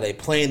 How do they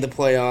play in the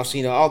playoffs?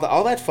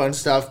 All that fun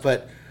stuff.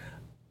 But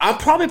I'm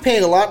probably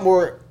paying a lot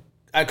more,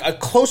 a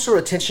closer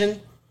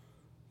attention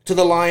to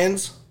the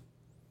Lions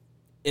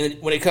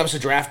when it comes to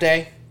draft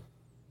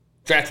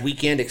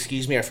weekend, I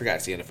forgot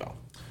it's the NFL.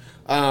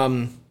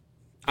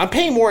 I'm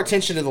paying more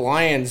attention to the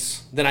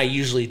Lions than I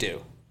usually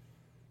do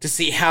to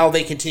see how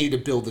they continue to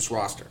build this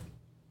roster.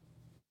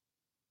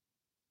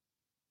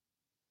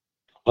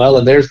 Well,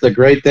 and there's the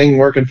great thing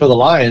working for the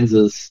Lions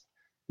is,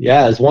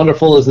 as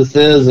wonderful as this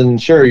is,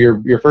 and sure,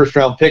 your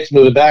first-round picks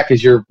moving back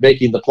as you're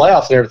making the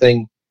playoffs and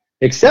everything,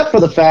 except for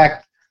the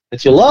fact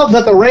that you love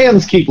that the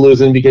Rams keep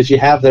losing because you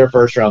have their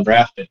first-round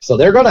draft pick. So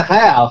they're going to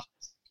have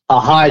a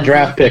high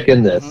draft pick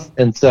in this.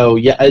 Mm-hmm. And so,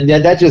 and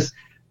that just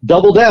 –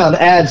 double down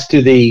adds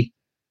to the,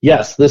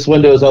 yes, this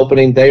window is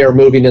opening. They are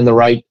moving in the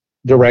right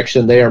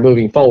direction. They are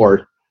moving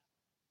forward.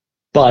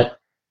 But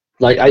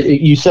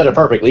you said it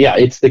perfectly. Yeah,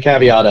 it's the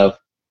caveat of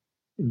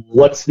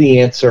what's the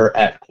answer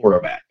at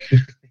quarterback?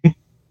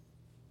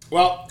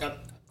 Well,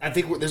 I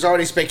think there's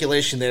already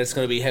speculation that it's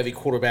going to be heavy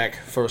quarterback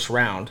first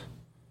round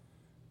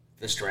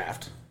this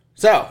draft.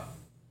 So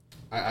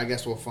I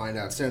guess we'll find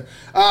out soon.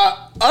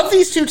 Of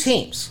these two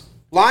teams,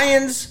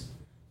 Lions,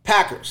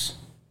 Packers,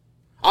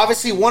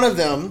 obviously, one of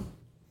them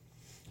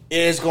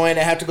is going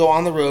to have to go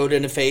on the road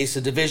and face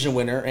a division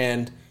winner,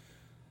 and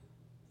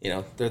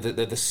they're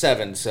the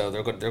 7, so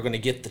they're going to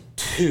get the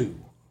 2.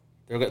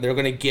 They're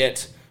going to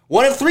get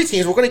one of 3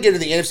 teams. We're going to get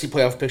into the NFC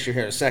playoff picture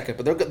here in a second,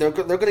 but they're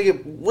going to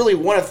get really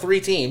one of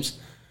 3 teams.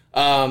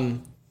 So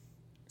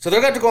they're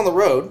going to have to go on the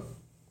road,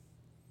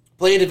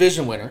 play a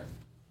division winner.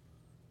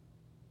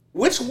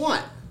 Which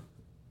one?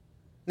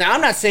 Now, I'm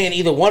not saying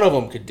either one of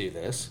them could do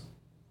this,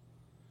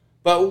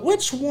 but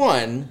which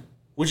one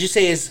would you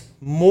say is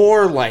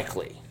more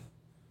likely?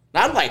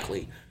 Not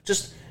likely,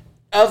 just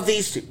of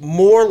these two,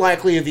 more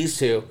likely of these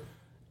two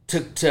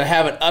to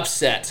have an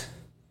upset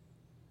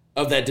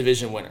of that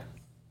division winner?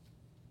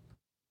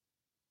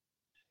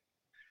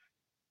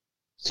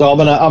 So I'm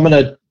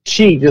gonna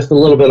cheat just a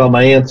little bit on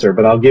my answer,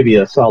 but I'll give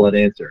you a solid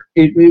answer.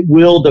 It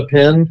will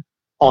depend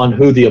on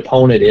who the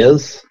opponent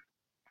is,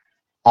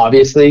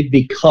 obviously,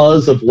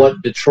 because of how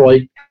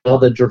Detroit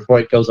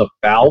goes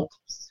about.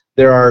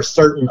 There are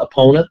certain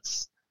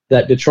opponents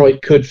that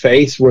Detroit could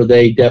face where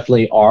they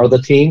definitely are the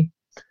team.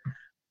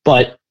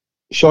 But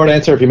short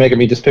answer, if you're making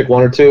me just pick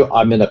one or two,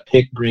 I'm going to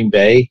pick Green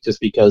Bay just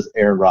because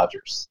Aaron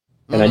Rodgers.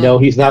 And I know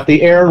he's not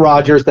the Aaron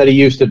Rodgers that he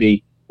used to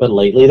be, but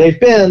lately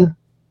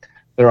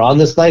they're on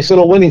this nice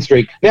little winning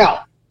streak.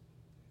 Now,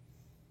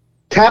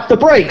 tap the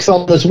brakes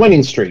on this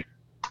winning streak.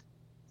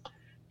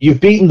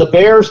 You've beaten the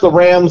Bears, the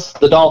Rams,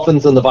 the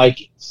Dolphins, and the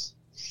Vikings.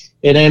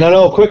 And I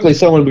know quickly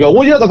someone would go,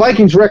 well, the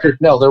Vikings record.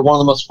 No, they're one of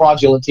the most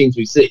fraudulent teams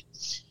we see.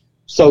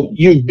 So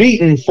you've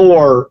beaten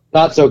 4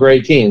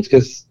 not-so-great teams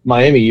because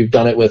Miami, you've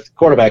done it with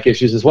quarterback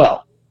issues as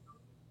well.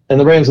 And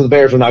the Rams and the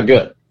Bears are not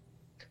good.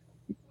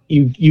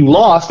 You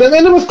lost, and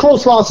then there was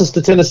close losses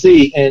to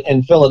Tennessee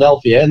and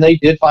Philadelphia, and they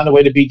did find a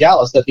way to beat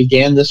Dallas that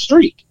began this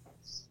streak.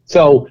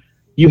 So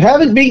you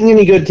haven't beaten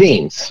any good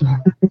teams.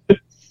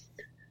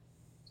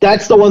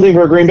 That's the one thing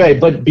for Green Bay.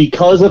 But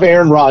because of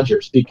Aaron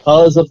Rodgers,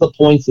 because of the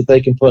points that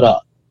they can put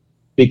up,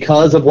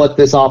 because of what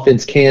this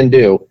offense can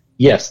do,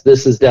 yes,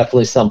 this is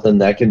definitely something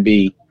that can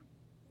be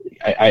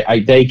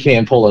they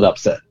can pull it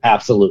upset.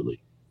 Absolutely.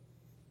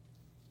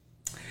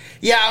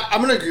 Yeah,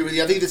 I'm going to agree with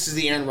you. I think this is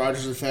the Aaron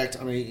Rodgers effect.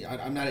 I mean,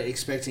 I'm not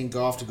expecting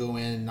Goff to go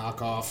in and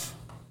knock off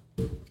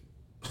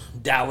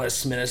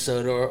Dallas,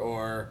 Minnesota,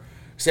 or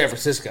San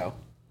Francisco,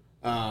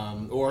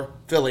 or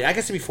Philly. I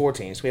guess it'd be 4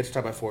 teams. We have to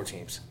talk about 4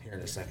 teams here in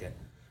a second.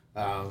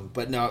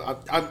 But no,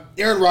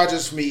 Aaron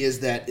Rodgers for me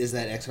is that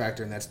X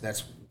factor, and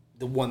that's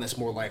the one that's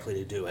more likely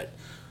to do it.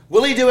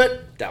 Will he do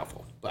it?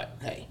 Doubtful. But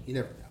hey, you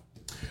never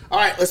know. All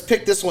right, let's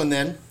pick this one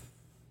then.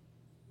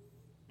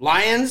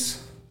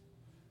 Lions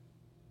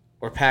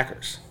or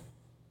Packers?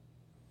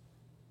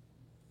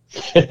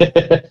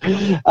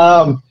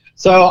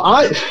 So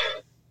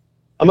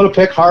I'm going to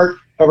pick Hart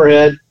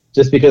overhead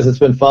just because it's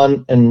been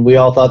fun, and we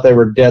all thought they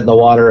were dead in the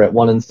water at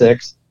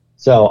 1-6.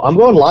 So I'm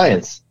going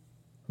Lions.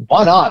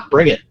 Why not?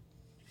 Bring it.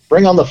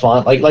 Bring on the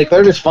fun. Like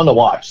they're just fun to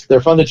watch. They're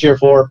fun to cheer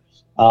for.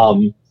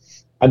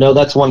 I know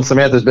that's one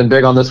Samantha's been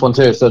big on this one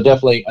too. So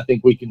definitely, I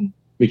think we can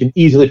We can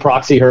easily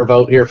proxy her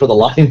vote here for the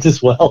Lions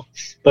as well.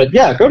 But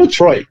yeah, go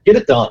Detroit. Get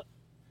it done.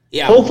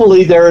 Yeah.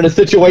 Hopefully they're in a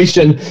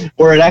situation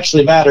where it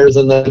actually matters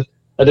and a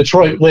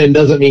Detroit win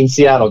doesn't mean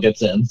Seattle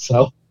gets in.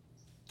 So.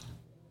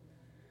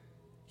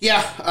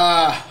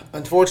 Yeah,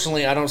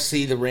 unfortunately, I don't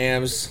see the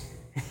Rams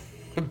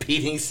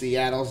beating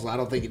Seattle, so I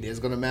don't think it is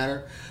going to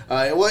matter.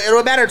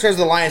 It'll matter in terms of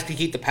the Lions can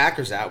keep the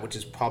Packers out, which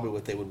is probably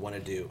what they would want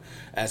to do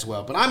as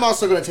well. But I'm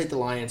also going to take the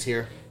Lions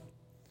here.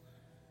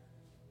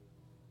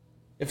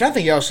 If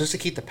nothing else, just to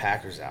keep the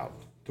Packers out.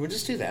 Can we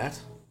just do that?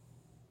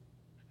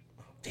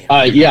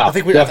 Damn. Yeah,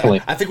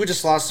 definitely. I think we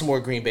just lost some more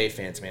Green Bay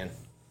fans, man.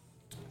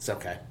 It's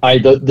okay.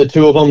 The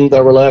two of them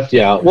that were left,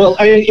 yeah. Well,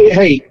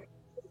 hey,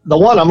 the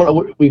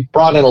one we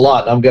brought in a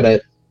lot. I'm gonna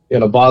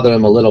bother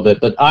him a little bit,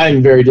 but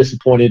I'm very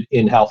disappointed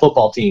in how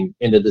football team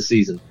ended the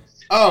season.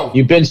 Oh,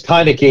 you benched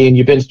Heineke and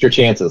you benched your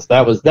chances.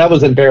 That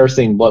was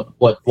embarrassing.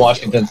 What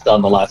Washington's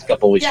done the last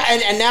couple of weeks. Yeah,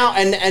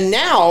 and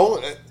now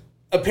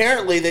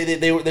apparently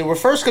they were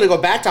first going to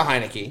go back to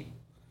Heineke,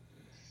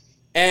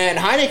 and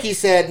Heineke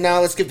said,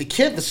 "Now let's give the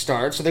kid the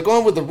start." So they're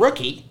going with the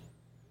rookie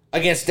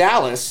against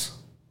Dallas.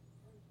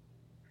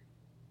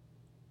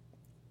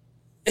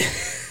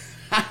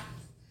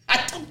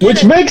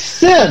 Which makes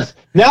sense.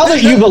 Now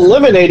that you've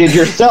eliminated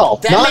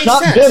yourself, not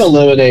been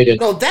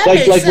eliminated. No, that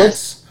makes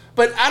sense.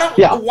 But I don't.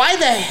 Yeah. Why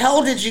the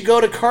hell did you go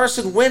to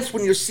Carson Wentz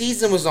when your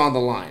season was on the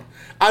line?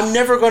 I'm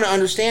never going to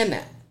understand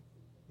that.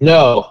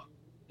 No,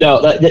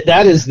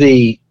 that is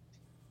the.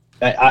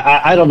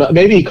 I don't know.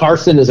 Maybe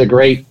Carson is a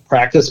great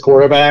practice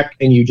quarterback,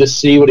 and you just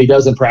see what he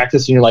does in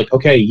practice, and you're like,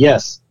 okay,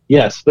 yes.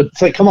 But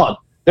it's like, come on.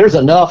 There's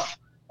enough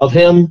of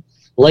him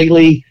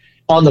lately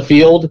on the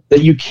field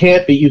that you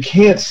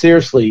can't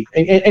seriously.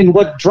 And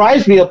what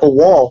drives me up a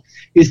wall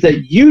is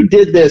that you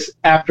did this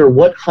after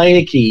what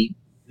Heineke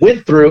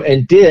went through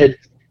and did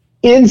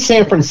in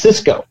San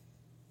Francisco.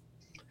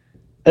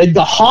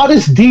 The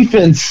hottest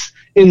defense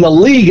in the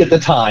league at the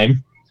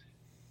time,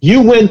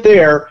 you went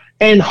there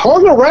and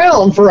hung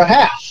around for a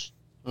half.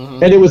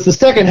 Mm-hmm. And it was the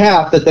second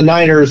half that the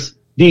Niners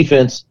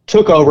defense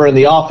took over and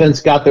the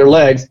offense got their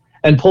legs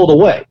and pulled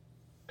away.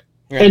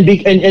 Yeah.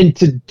 And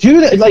to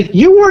do that, like,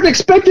 you weren't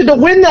expected to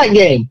win that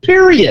game,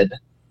 period.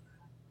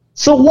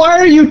 So why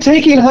are you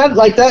taking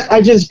like that? I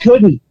just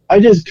could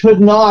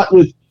not.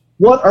 With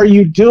what are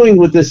you doing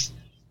with this?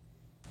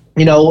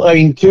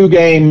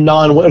 3-game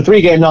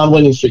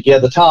non-winning streak. You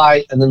had the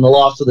tie and then the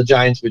loss to the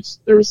Giants, which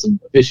there was some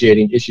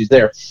officiating issues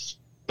there.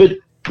 But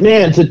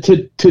man,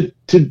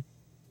 to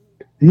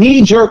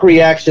knee-jerk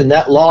reaction,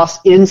 that loss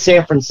in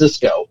San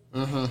Francisco,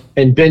 mm-hmm.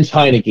 and bench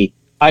Heineke.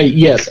 I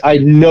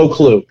had no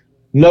clue.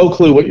 No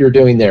clue what you're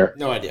doing there.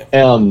 No idea.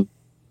 And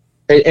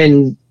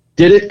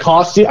did it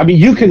cost you? I mean,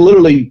 you can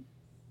literally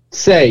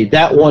say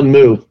that one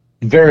move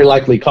very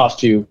likely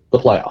cost you the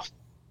playoff.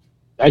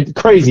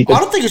 Crazy. I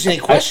don't think there's any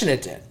question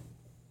it did.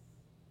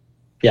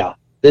 Yeah.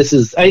 This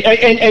is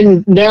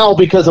and now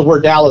because of where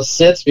Dallas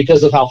sits,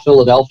 because of how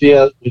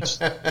Philadelphia, which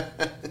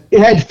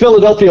had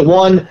Philadelphia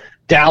won,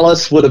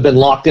 Dallas would have been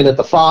locked in at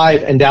the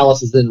 5, and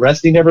Dallas is then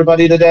resting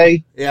everybody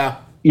today. Yeah.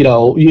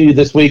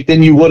 This week,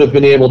 then you would have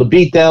been able to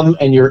beat them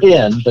and you're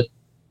in, but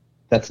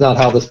that's not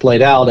how this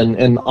played out.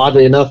 And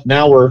oddly enough,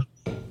 now we're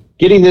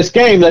getting this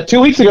game that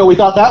 2 weeks ago we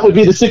thought that would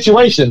be the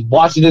situation.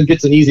 Washington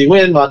gets an easy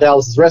win while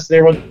Dallas is resting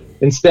everyone.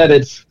 Instead,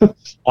 it's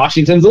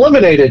Washington's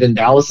eliminated and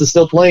Dallas is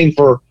still playing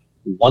for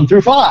 1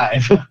 through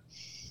 5.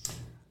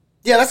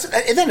 Yeah,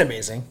 isn't that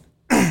amazing?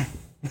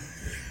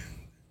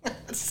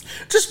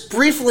 Just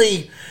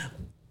briefly,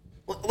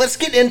 let's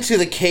get into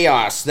the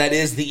chaos that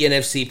is the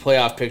NFC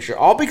playoff picture.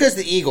 All because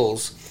the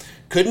Eagles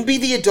couldn't be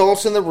the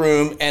adults in the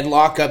room and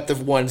lock up the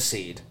 1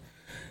 seed.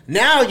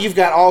 Now you've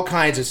got all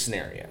kinds of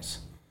scenarios.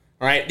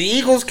 All right, the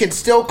Eagles can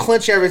still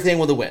clinch everything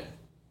with a win.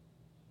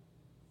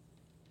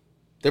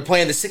 They're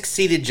playing the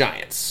 6-seeded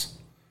Giants,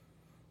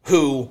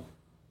 who,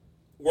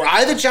 were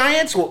I the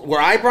Giants, were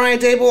I Brian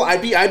Dable,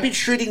 I'd be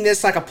treating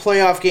this like a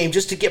playoff game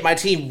just to get my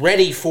team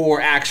ready for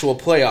actual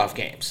playoff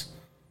games.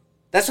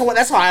 That's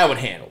how I would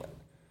handle it.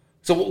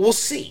 So we'll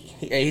see.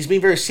 He's being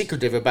very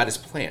secretive about his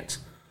plans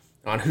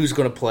on who's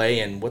going to play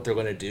and what they're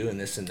going to do and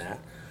this and that.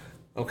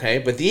 Okay,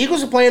 but the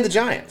Eagles are playing the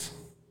Giants.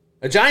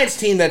 A Giants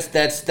team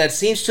that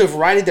seems to have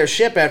righted their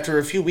ship after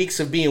a few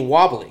weeks of being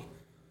wobbly.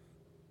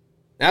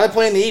 Now they're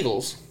playing the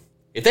Eagles.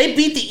 If they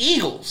beat the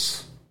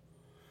Eagles,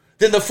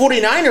 then the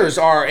 49ers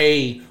are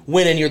a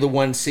win and you're the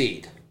 1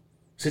 seed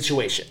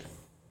situation.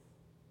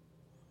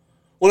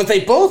 Well, if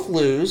they both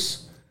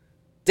lose,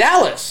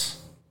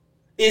 Dallas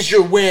is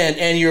your win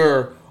and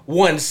your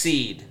 1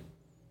 seed.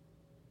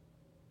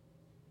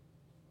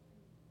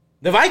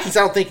 The Vikings, I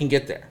don't think, can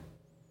get there.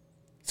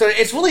 So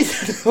it's really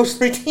those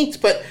 3 teams,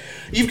 but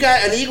you've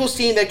got an Eagles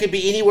team that could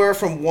be anywhere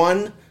from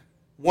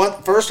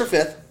first or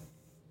fifth,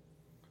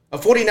 a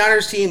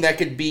 49ers team that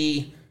could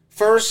be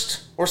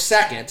first or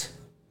second,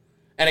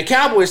 and a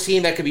Cowboys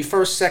team that could be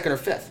first, second, or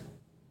fifth.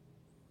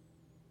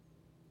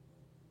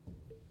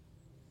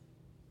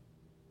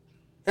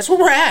 That's where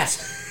we're at.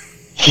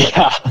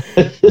 Yeah.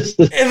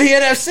 In the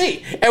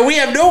NFC. And we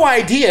have no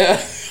idea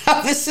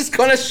how this is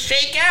going to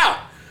shake out.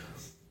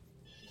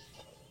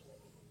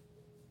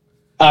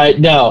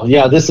 No,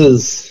 yeah, this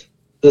is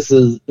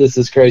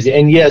crazy.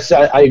 And yes,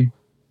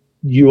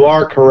 you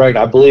are correct.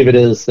 I believe it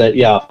is that.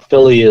 Yeah,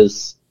 Philly,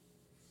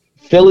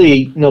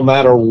 no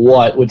matter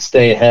what, would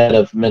stay ahead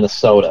of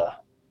Minnesota.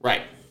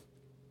 Right.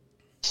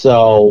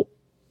 So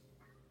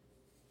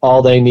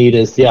all they need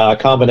is a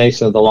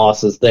combination of the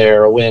losses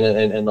there, a win,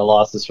 and the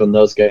losses from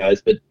those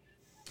guys. But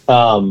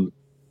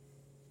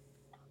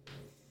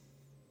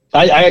I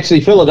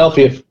actually,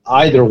 Philadelphia, if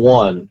either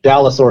one,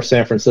 Dallas or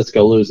San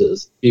Francisco,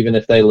 loses, even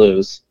if they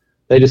lose,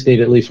 they just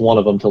need at least one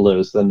of them to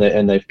lose, and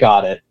they've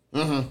got it.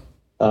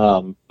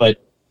 Mm-hmm.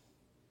 But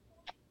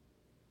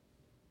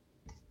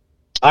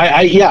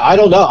I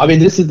don't know. I mean,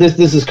 this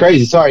is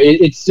crazy. Sorry,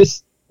 it's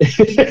just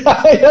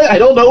I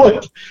don't know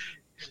what,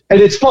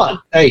 and it's fun.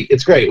 Hey,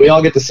 it's great. We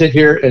all get to sit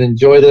here and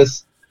enjoy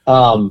this.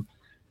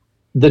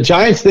 The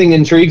Giants thing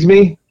intrigues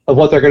me of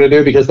what they're going to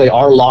do because they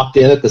are locked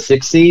in at the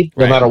 6th seed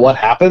no matter what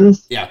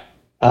happens. Yeah.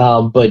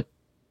 But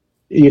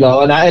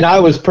and I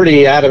was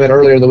pretty adamant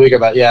earlier in the week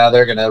about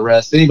they're going to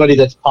rest anybody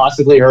that's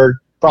possibly hurt.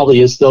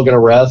 Probably is still going to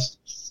rest,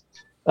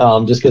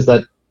 just because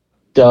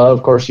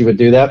of course you would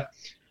do that.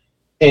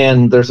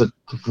 And there's a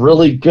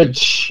really good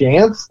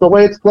chance, the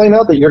way it's playing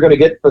out, that you're going to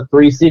get the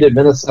 3-seeded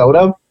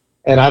Minnesota.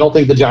 And I don't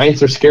think the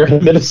Giants are scared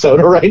of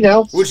Minnesota right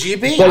now. Would you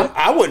be? But,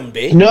 I wouldn't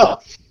be. No.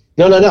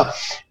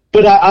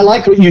 But I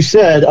like what you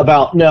said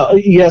about,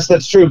 yes,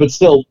 that's true, but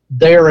still,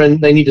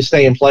 they need to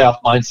stay in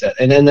playoff mindset.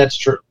 And then that's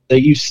true.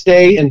 That you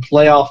stay in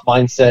playoff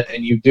mindset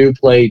and you do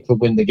play to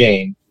win the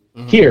game.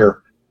 Mm-hmm.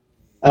 Here,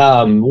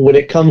 when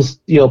it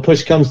comes,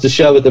 push comes to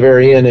shove at the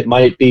very end, it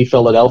might be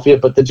Philadelphia,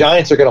 but the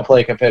Giants are going to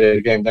play a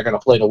competitive game. They're going to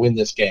play to win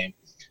this game.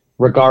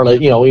 Regardless,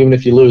 even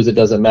if you lose, it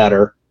doesn't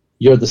matter.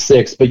 You're the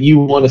 6th, but you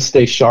want to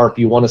stay sharp.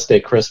 You want to stay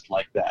crisp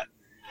like that.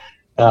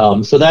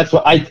 So that's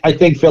what I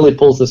think Philly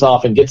pulls this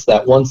off and gets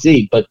that 1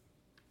 seed. But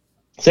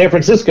San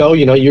Francisco,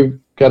 you've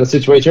got a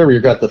situation where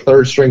you've got the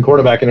 3rd-string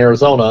quarterback in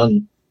Arizona,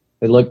 and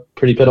they looked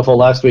pretty pitiful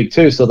last week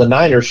too. So the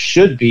Niners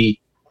should be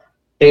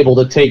able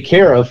to take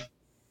care of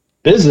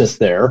business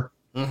there.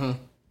 Mm-hmm.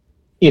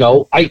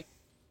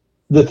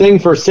 The thing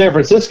for San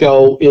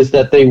Francisco is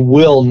that they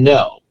will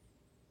know.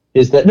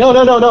 Is that no.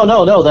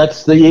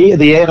 That's the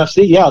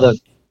NFC. Yeah, the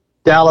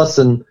Dallas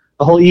and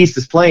the whole East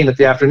is playing at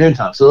the afternoon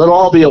time, so it'll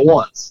all be at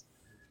once.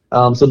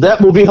 So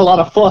that will be a lot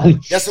of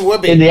fun. Yes, it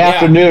would be in the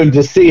afternoon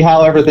to see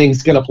how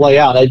everything's going to play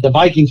out. The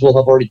Vikings will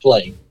have already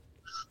played.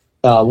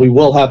 We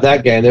will have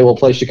that game. They will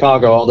play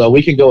Chicago, although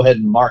we can go ahead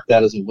and mark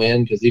that as a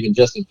win because even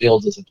Justin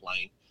Fields isn't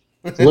playing.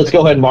 So let's go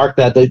ahead and mark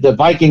that. The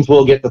Vikings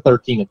will get the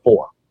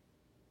 13-4.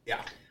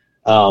 Yeah.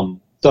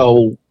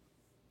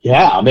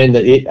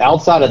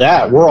 Outside of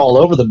that, we're all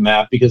over the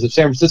map because if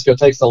San Francisco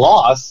takes the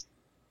loss,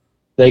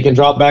 they can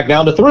drop back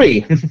down to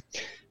 3. And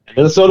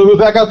Minnesota move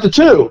back up to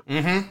 2.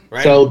 Mm-hmm.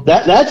 Right. So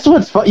that's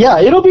what's fun.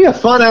 Yeah, it'll be a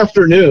fun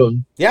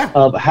afternoon. Yeah.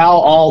 Of how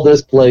all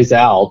this plays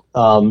out.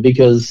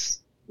 Because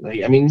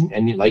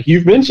and like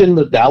you've mentioned,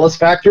 the Dallas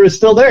factor is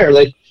still there.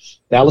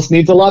 Dallas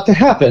needs a lot to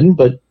happen,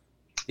 but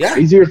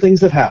crazier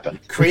things have happened.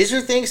 Crazier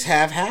things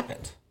have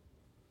happened.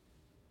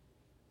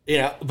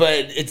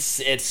 But it's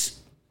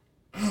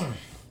the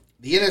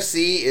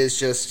NFC is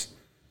just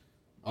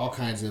all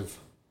kinds of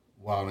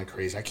wild and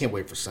crazy. I can't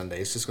wait for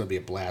Sunday. It's just going to be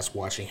a blast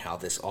watching how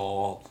this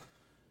all.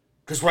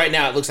 Because right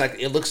now it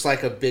looks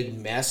like a big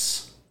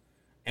mess,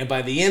 and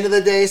by the end of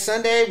the day,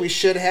 Sunday, we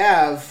should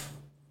have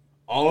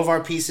all of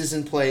our pieces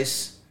in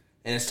place,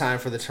 and it's time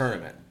for the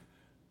tournament.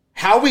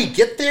 How we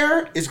get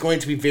there is going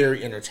to be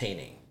very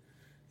entertaining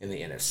in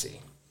the NFC.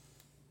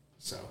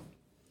 So,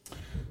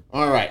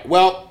 all right.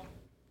 Well,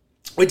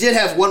 we did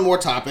have one more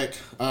topic.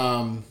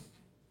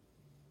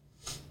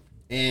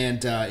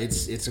 And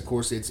it's of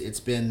course it's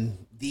been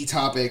the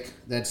topic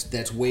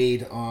that's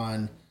weighed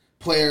on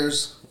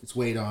players, it's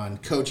weighed on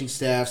coaching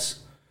staffs,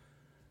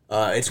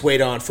 it's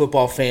weighed on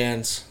football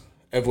fans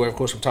everywhere. Of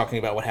course, I'm talking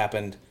about what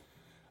happened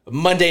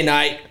Monday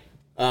night.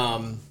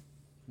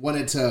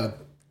 Wanted to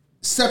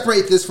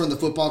separate this from the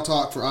football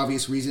talk for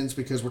obvious reasons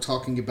because we're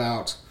talking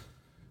about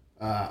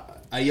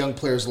a young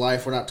player's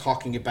life. We're not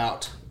talking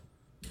about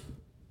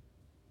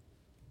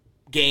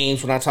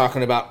games. We're not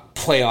talking about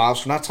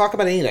playoffs. We're not talking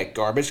about any of that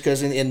garbage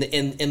because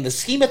in the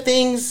scheme of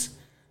things,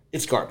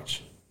 it's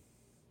garbage.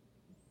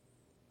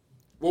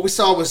 What we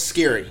saw was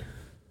scary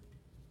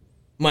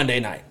Monday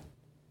night.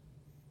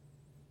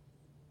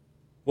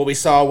 What we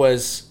saw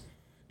was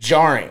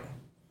jarring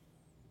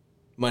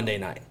Monday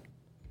night.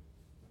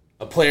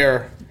 A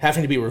player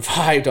having to be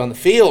revived on the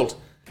field.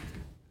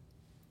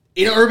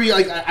 Irby,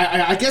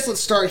 I guess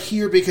let's start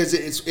here because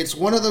it's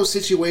one of those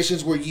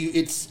situations where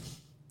it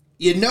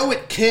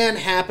can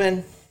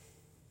happen.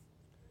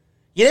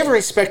 You never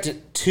expect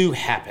it to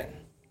happen.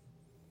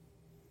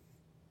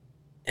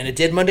 And it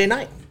did Monday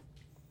night.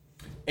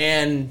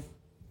 And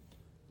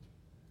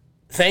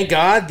thank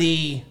God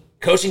the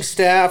coaching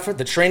staff,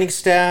 the training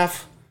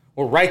staff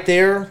were right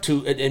there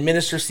to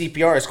administer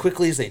CPR as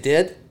quickly as they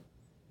did.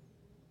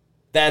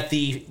 That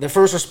the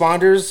first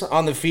responders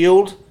on the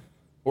field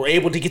were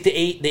able to get the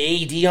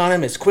AED on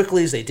him as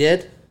quickly as they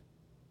did.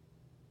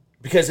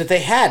 Because if they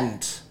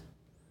hadn't,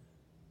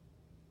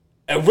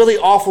 a really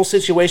awful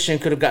situation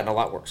could have gotten a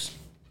lot worse.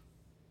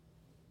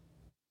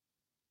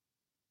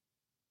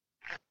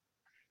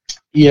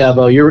 Yeah,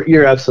 Bo,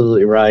 you're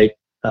absolutely right.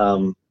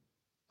 And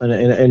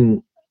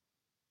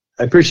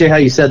I appreciate how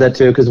you said that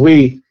too, because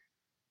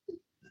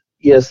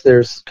yes,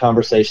 there's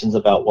conversations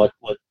about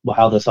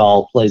how this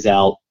all plays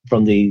out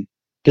from the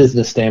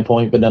business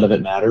standpoint, but none of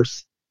it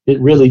matters. It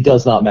really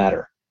does not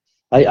matter.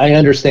 I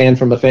understand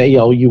from a fan,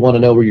 you want to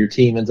know where your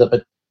team ends up,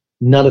 but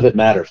none of it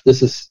matters.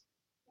 This is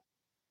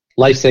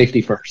life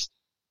safety first,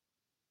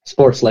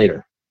 sports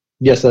later.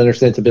 Yes, I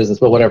understand it's a business,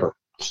 but whatever.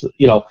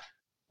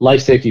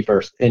 Life safety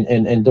first.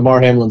 And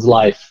Damar Hamlin's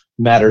life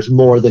matters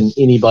more than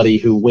anybody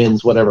who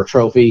wins whatever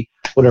trophy,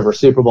 whatever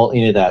Super Bowl,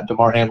 any of that.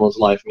 Damar Hamlin's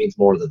life means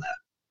more than that.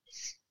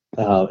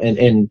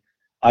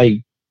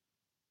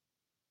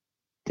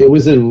 It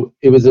was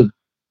a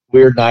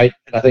weird night,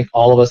 and I think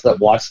all of us that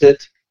watched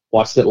it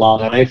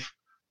live,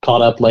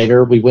 caught up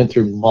later. We went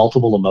through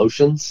multiple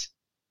emotions.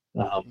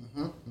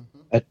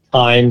 At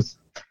times,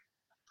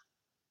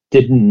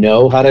 didn't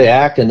know how to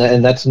act, and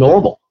that's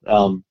normal.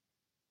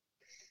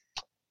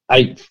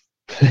 It's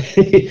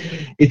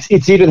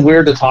even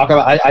weird to talk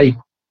about. I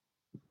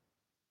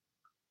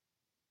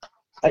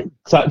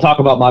talk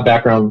about my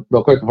background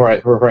real quick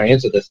before I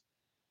answer this.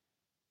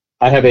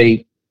 I have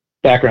a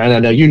background. I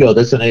know you know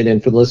this,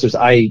 and for the listeners,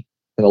 in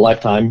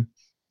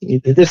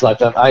this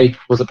lifetime, I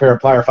was a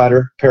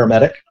firefighter,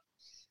 paramedic.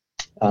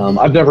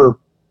 I've never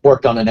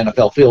worked on an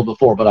NFL field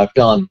before, but I've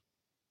done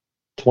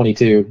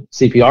 22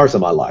 CPRs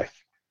in my life.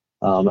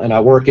 And I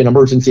work in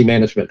emergency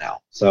management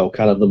now, so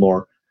kind of the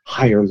more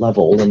higher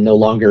level and no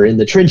longer in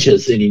the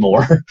trenches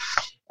anymore.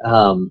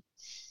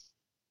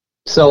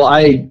 So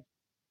I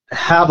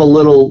have a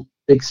little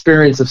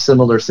experience of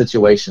similar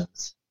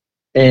situations.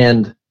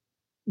 And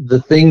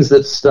the things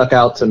that stuck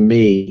out to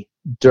me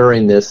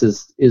during this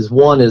is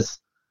well,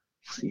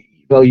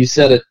 you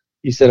said it,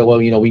 well,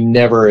 we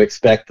never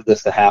expect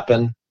this to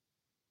happen.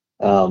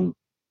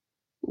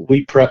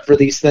 We prep for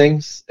these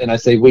things, and I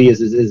say we is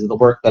the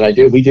work that I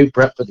do. We do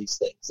prep for these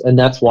things, and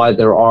that's why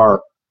there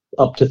are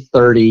up to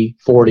 30,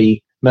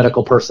 40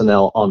 medical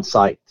personnel on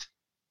site.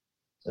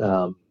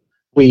 I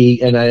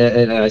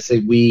say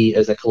we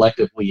as a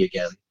collective, we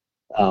again.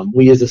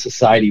 We as a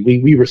society,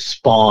 we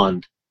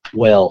respond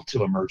well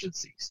to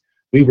emergencies.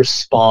 We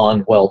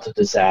respond well to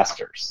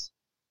disasters.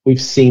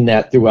 We've seen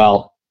that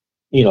throughout,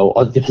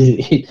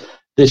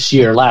 this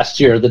year, last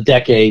year, the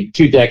decade,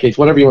 2 decades,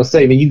 whatever you want to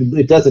say. I mean,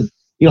 you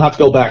don't have to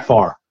go back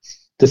far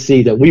to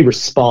see that we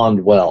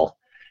respond well.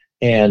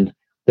 And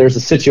there's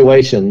a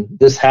situation,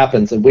 this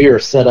happens, and we are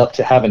set up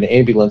to have an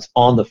ambulance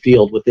on the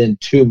field within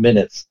 2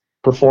 minutes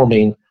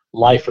performing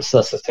life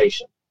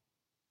resuscitation.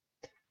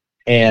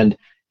 And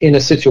in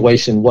a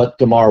situation, what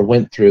Damar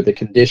went through, the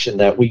condition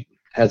that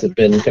hasn't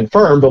been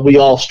confirmed, but we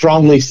all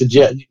strongly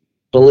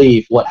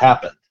believe what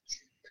happened.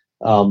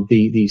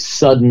 The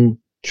sudden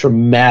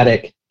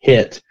traumatic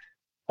hit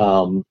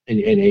in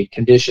a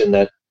condition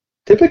that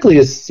typically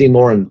is seen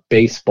more in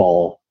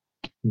baseball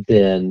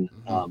than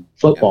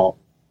football.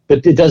 Yeah.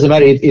 But it doesn't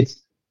matter.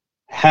 It's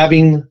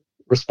having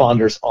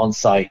responders on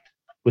site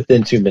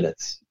within 2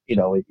 minutes.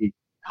 It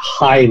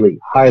highly,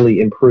 highly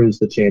improves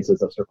the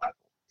chances of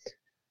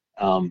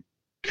survival.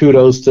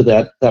 Kudos to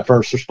that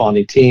first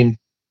responding team,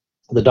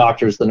 the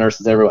doctors, the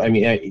nurses, everyone. I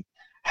mean,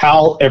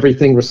 how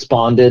everything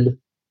responded,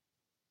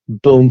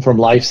 boom, from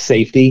life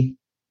safety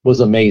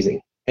was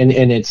amazing. And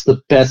it's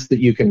the best that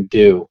you can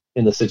do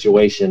in the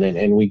situation.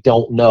 And we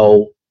don't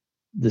know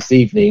this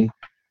evening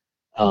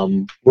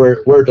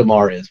where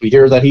Damar is. We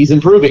hear that he's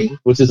improving,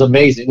 which is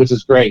amazing, which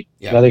is great.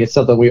 Yeah. And I think it's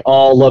something we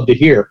all love to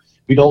hear.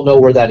 We don't know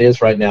where that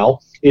is right now.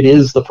 It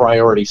is the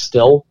priority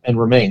still and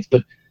remains.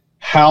 But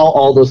how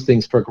all those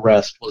things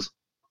progressed was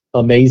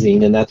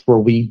amazing, and that's where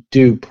we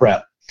do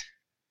prep.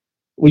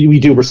 We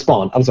do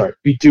respond.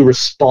 We do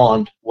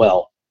respond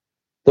well.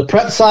 The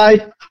prep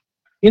side,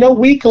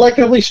 we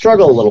collectively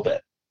struggle a little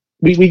bit.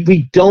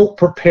 We don't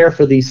prepare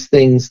for these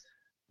things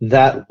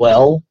that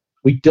well.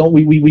 We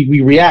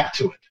react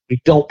to it. We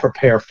don't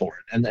prepare for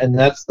it. And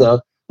that's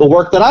the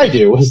work that I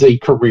do as a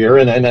career,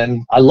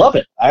 and I love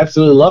it. I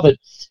absolutely love it.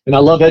 And I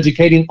love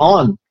educating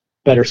on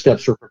better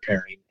steps for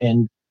preparing.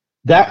 And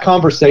that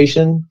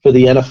conversation for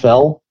the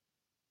NFL,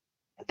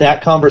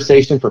 that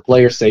conversation for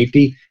player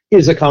safety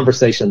is a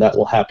conversation that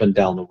will happen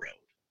down the road.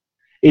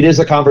 It is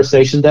a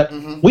conversation that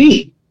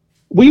we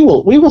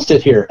will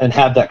sit here and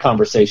have that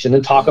conversation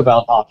and talk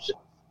about options.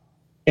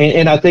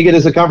 And I think it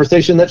is a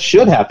conversation that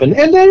should happen,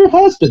 and there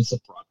has been some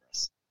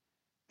progress.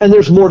 And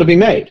there's more to be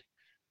made.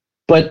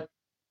 But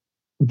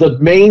the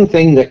main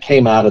thing that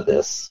came out of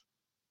this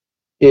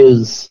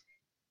is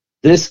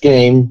this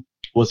game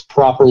was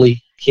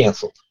properly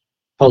canceled,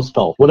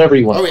 postponed, whatever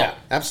you want to call it. Oh, yeah,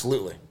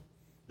 absolutely.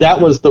 That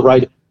was the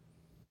right.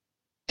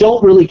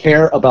 Don't really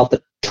care about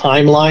the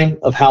timeline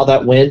of how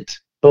that went,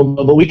 but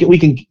we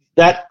can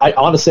that. I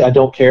honestly, I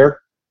don't care.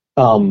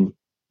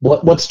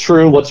 What's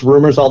true, what's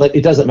rumors, all that,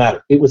 it doesn't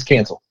matter. It was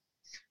canceled.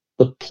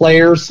 The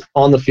players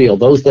on the field,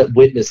 those that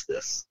witnessed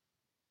this,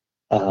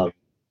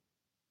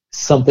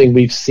 something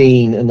we've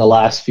seen in the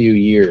last few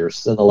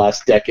years, in the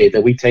last decade,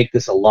 that we take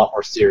this a lot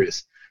more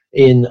serious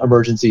in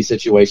emergency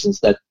situations,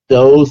 that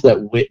those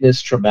that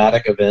witness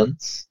traumatic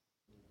events,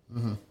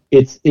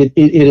 it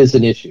is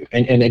an issue.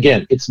 And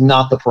again, it's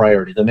not the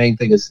priority. The main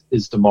thing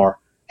is Damar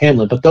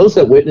Hamlin. But those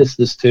that witness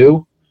this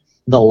too,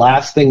 the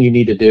last thing you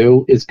need to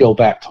do is go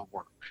back to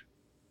work.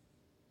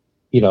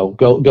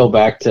 Go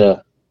back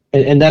to,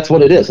 and that's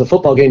what it is. A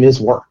football game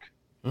is work.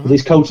 For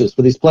these coaches,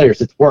 for these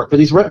players, it's work. For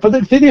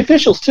the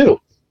officials too.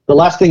 The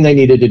last thing they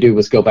needed to do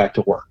was go back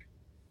to work.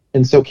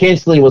 And so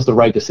canceling was the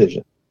right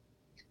decision.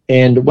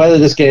 And whether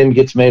this game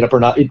gets made up or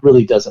not, it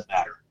really doesn't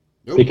matter.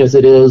 Nope. Because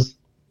it is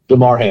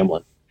Damar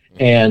Hamlin.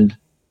 And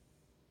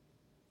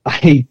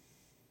it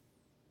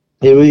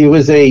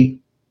was a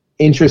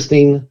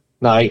interesting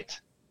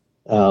night.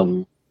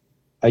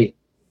 I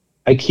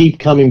keep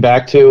coming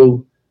back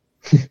to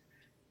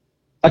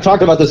I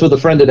talked about this with a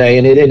friend today,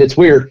 and it's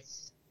weird.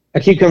 I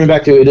keep coming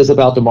back to it is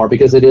about Damar,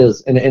 because it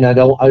is, and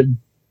I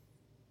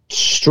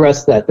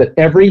stress that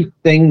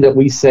everything that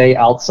we say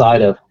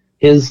outside of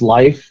his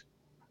life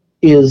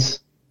is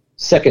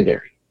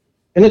secondary,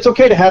 and it's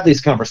okay to have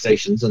these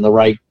conversations in the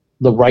right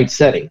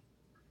setting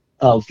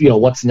of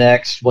what's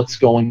next, what's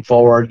going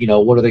forward,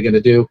 what are they going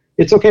to do.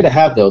 It's okay to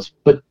have those,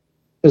 but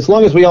as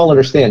long as we all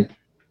understand,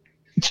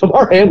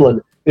 Damar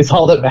Hamlin is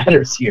all that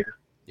matters here.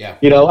 Yeah.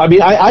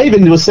 I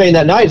even was saying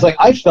that night, it's like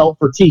I felt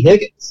for T.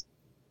 Higgins,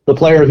 the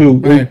player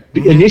who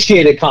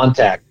initiated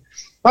contact.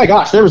 My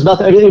gosh, there was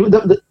nothing.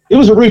 It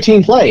was a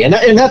routine play, and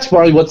that's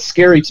probably what's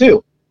scary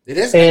too. It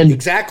is.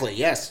 Exactly.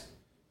 Yes.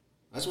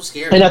 That's what's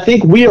scary. And I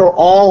think we are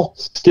all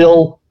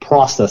still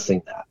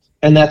processing that,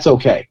 and that's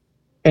okay.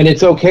 And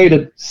it's okay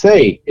to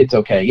say it's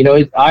okay.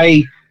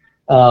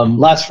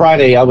 Last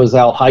Friday I was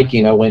out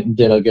hiking. I went and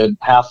did a good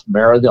half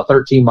marathon, a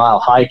 13-mile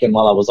hike, and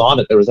while I was on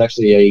it, there was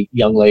actually a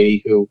young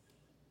lady who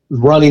was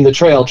running the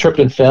trail, tripped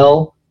and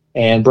fell,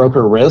 and broke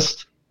her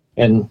wrist.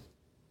 And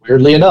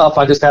weirdly enough,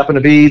 I just happened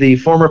to be the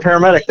former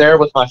paramedic there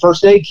with my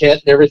first aid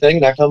kit and everything,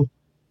 and I come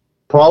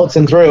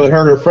prolixing through, and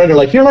her and her friend are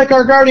like, "You're like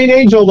our guardian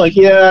angel." I'm like,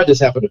 "Yeah, I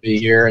just happen to be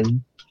here,"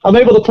 and I'm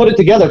able to put it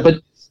together.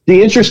 But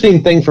the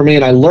interesting thing for me,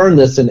 and I learned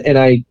this, and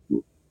I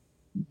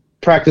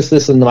practice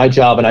this in my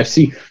job, and I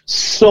see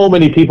so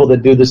many people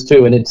that do this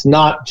too, and it's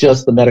not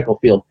just the medical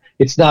field.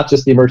 It's not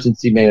just the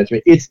emergency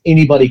management. It's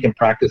anybody can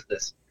practice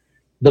this.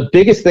 The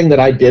biggest thing that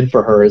I did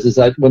for her is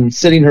that when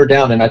sitting her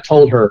down and I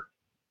told her,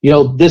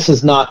 this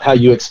is not how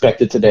you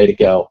expected today to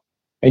go,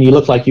 and you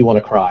look like you want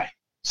to cry,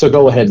 so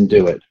go ahead and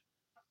do it.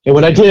 And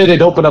when I did,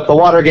 it opened up the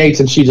water gates,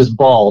 and she just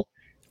bawled.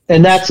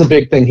 And that's a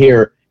big thing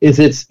here, is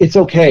it's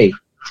okay.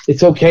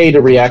 It's okay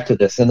to react to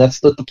this, and that's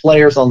the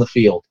players on the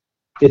field.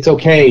 It's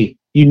okay.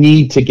 You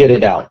need to get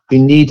it out. You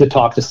need to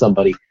talk to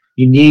somebody.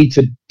 You need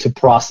to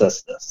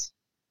process this.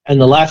 And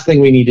the last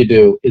thing we need to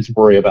do is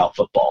worry about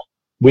football.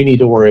 We need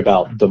to worry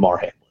about Damar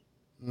Hamlin.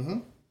 Mm-hmm.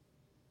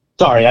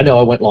 Sorry, I know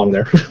I went long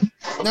there.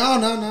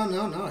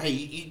 No. Hey,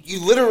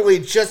 you literally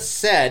just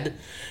said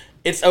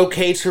it's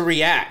okay to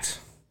react.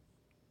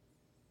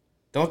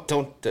 Don't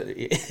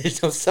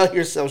sell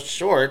yourself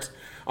short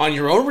on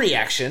your own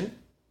reaction.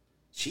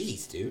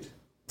 Jeez, dude.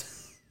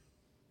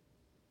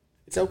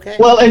 It's okay.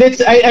 Well, and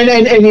it's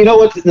and you know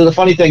what the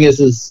funny thing is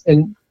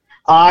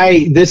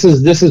this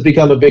has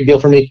become a big deal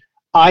for me.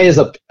 I as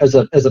a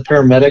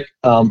paramedic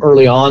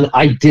early on,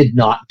 I did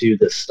not do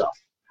this stuff.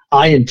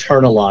 I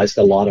internalized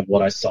a lot of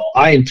what I saw.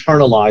 I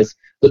internalized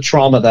the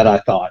trauma that I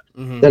thought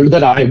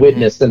that I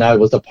witnessed and I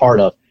was a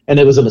part of, and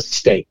it was a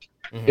mistake.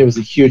 It was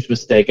a huge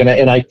mistake. And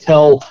I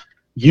tell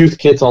youth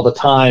kids all the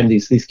time,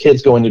 these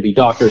kids going to be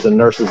doctors and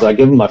nurses, I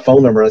give them my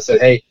phone number and I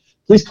said, "Hey,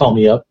 please call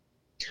me up.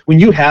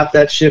 When you have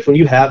that shift, when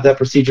you have that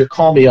procedure,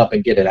 call me up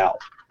and get it out."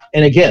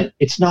 And again,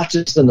 it's not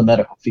just in the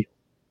medical field.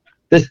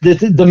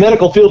 The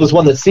medical field is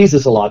one that sees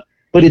this a lot,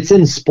 but it's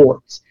in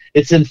sports.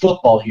 It's in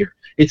football here.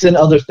 It's in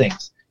other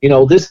things.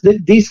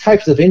 These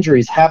types of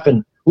injuries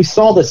happen. We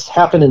saw this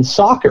happen in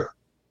soccer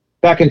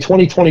back in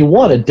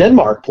 2021. A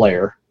Denmark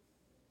player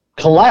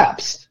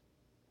collapsed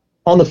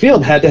on the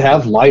field, had to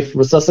have life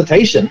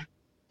resuscitation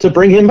to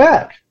bring him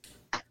back.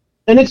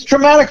 And it's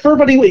traumatic for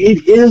everybody.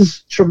 It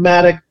is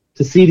traumatic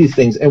to see these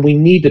things, and we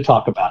need to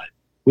talk about it.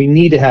 We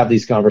need to have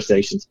these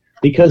conversations,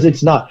 because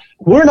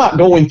we're not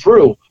going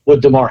through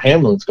what Damar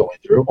Hamlin's going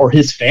through or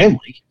his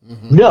family.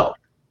 No,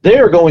 they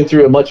are going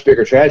through a much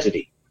bigger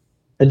tragedy,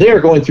 and they are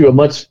going through a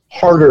much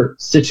harder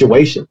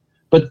situation.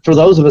 But for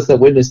those of us that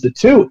witnessed it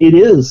too, it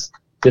is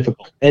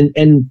difficult.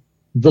 And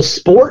the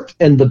sport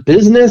and the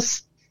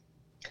business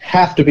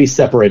have to be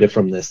separated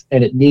from this,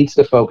 and it needs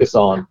to focus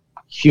on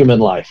human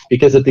life,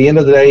 because at the end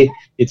of the day,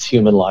 it's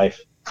human life.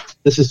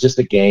 This is just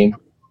a game.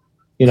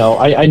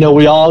 I know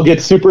we all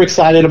get super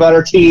excited about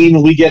our team,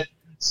 and we get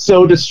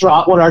so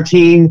distraught when our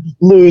team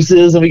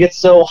loses, and we get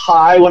so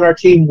high when our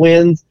team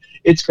wins.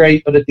 It's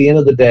great, but at the end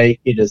of the day,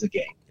 it is a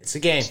game. It's a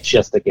game. It's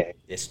just a game.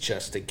 It's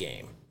just a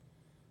game.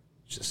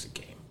 Just a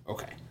game.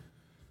 Okay.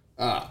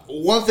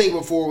 One thing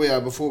before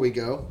we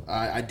go,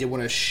 I did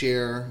want to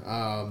share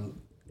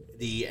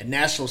the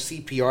National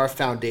CPR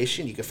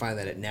Foundation. You can find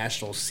that at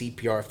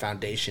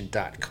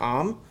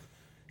nationalcprfoundation.com.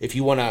 If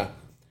you want to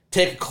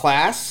take a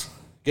class,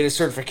 get a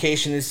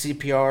certification in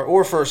CPR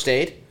or first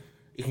aid,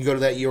 you can go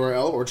to that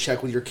URL or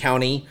check with your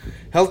county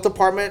health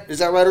department. Is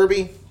that right,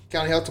 Irby?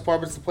 County health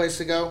department's the place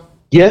to go?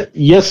 Yeah,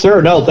 yes,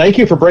 sir. No, thank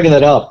you for bringing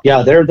that up.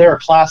 Yeah, there are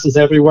classes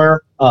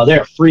everywhere. They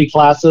are free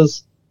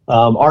classes.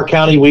 Our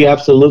county, we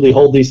absolutely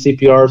hold these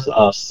CPRs,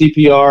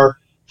 CPR,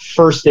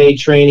 first aid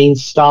training,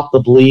 stop the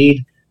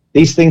bleed.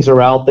 These things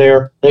are out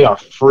there. They are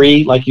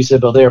free, like you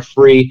said, Bill. They are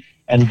free,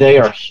 and they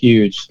are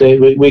huge.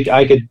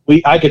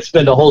 I could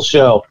spend a whole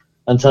show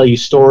and tell you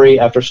story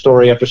after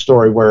story after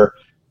story where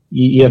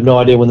you have no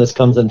idea when this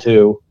comes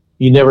into.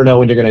 You never know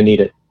when you're going to need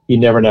it. You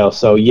never know.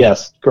 So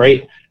yes,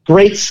 great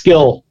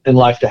skill in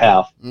life to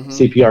have,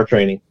 CPR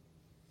training.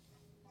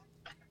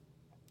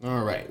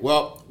 All right.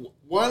 Well,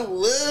 one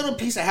little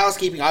piece of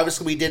housekeeping.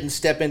 Obviously, we didn't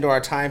step into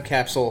our time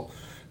capsule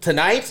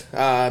tonight. It's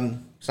not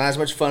as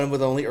much fun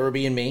with only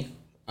Irby and me.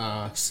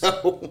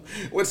 So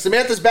when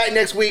Samantha's back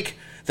next week,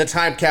 the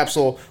time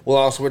capsule will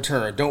also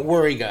return. Don't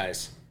worry,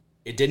 guys.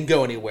 It didn't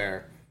go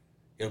anywhere.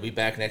 It'll be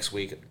back next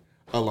week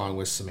along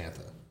with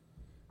Samantha.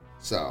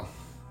 So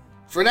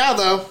for now,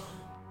 though,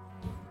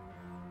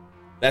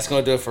 that's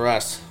going to do it for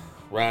us.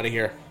 We're out of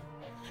here.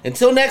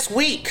 Until next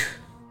week,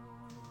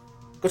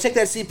 go take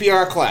that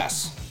CPR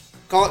class.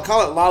 Call it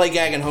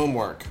lollygagging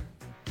homework.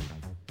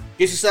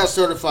 Get yourself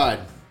certified.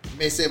 It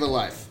may save a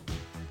life.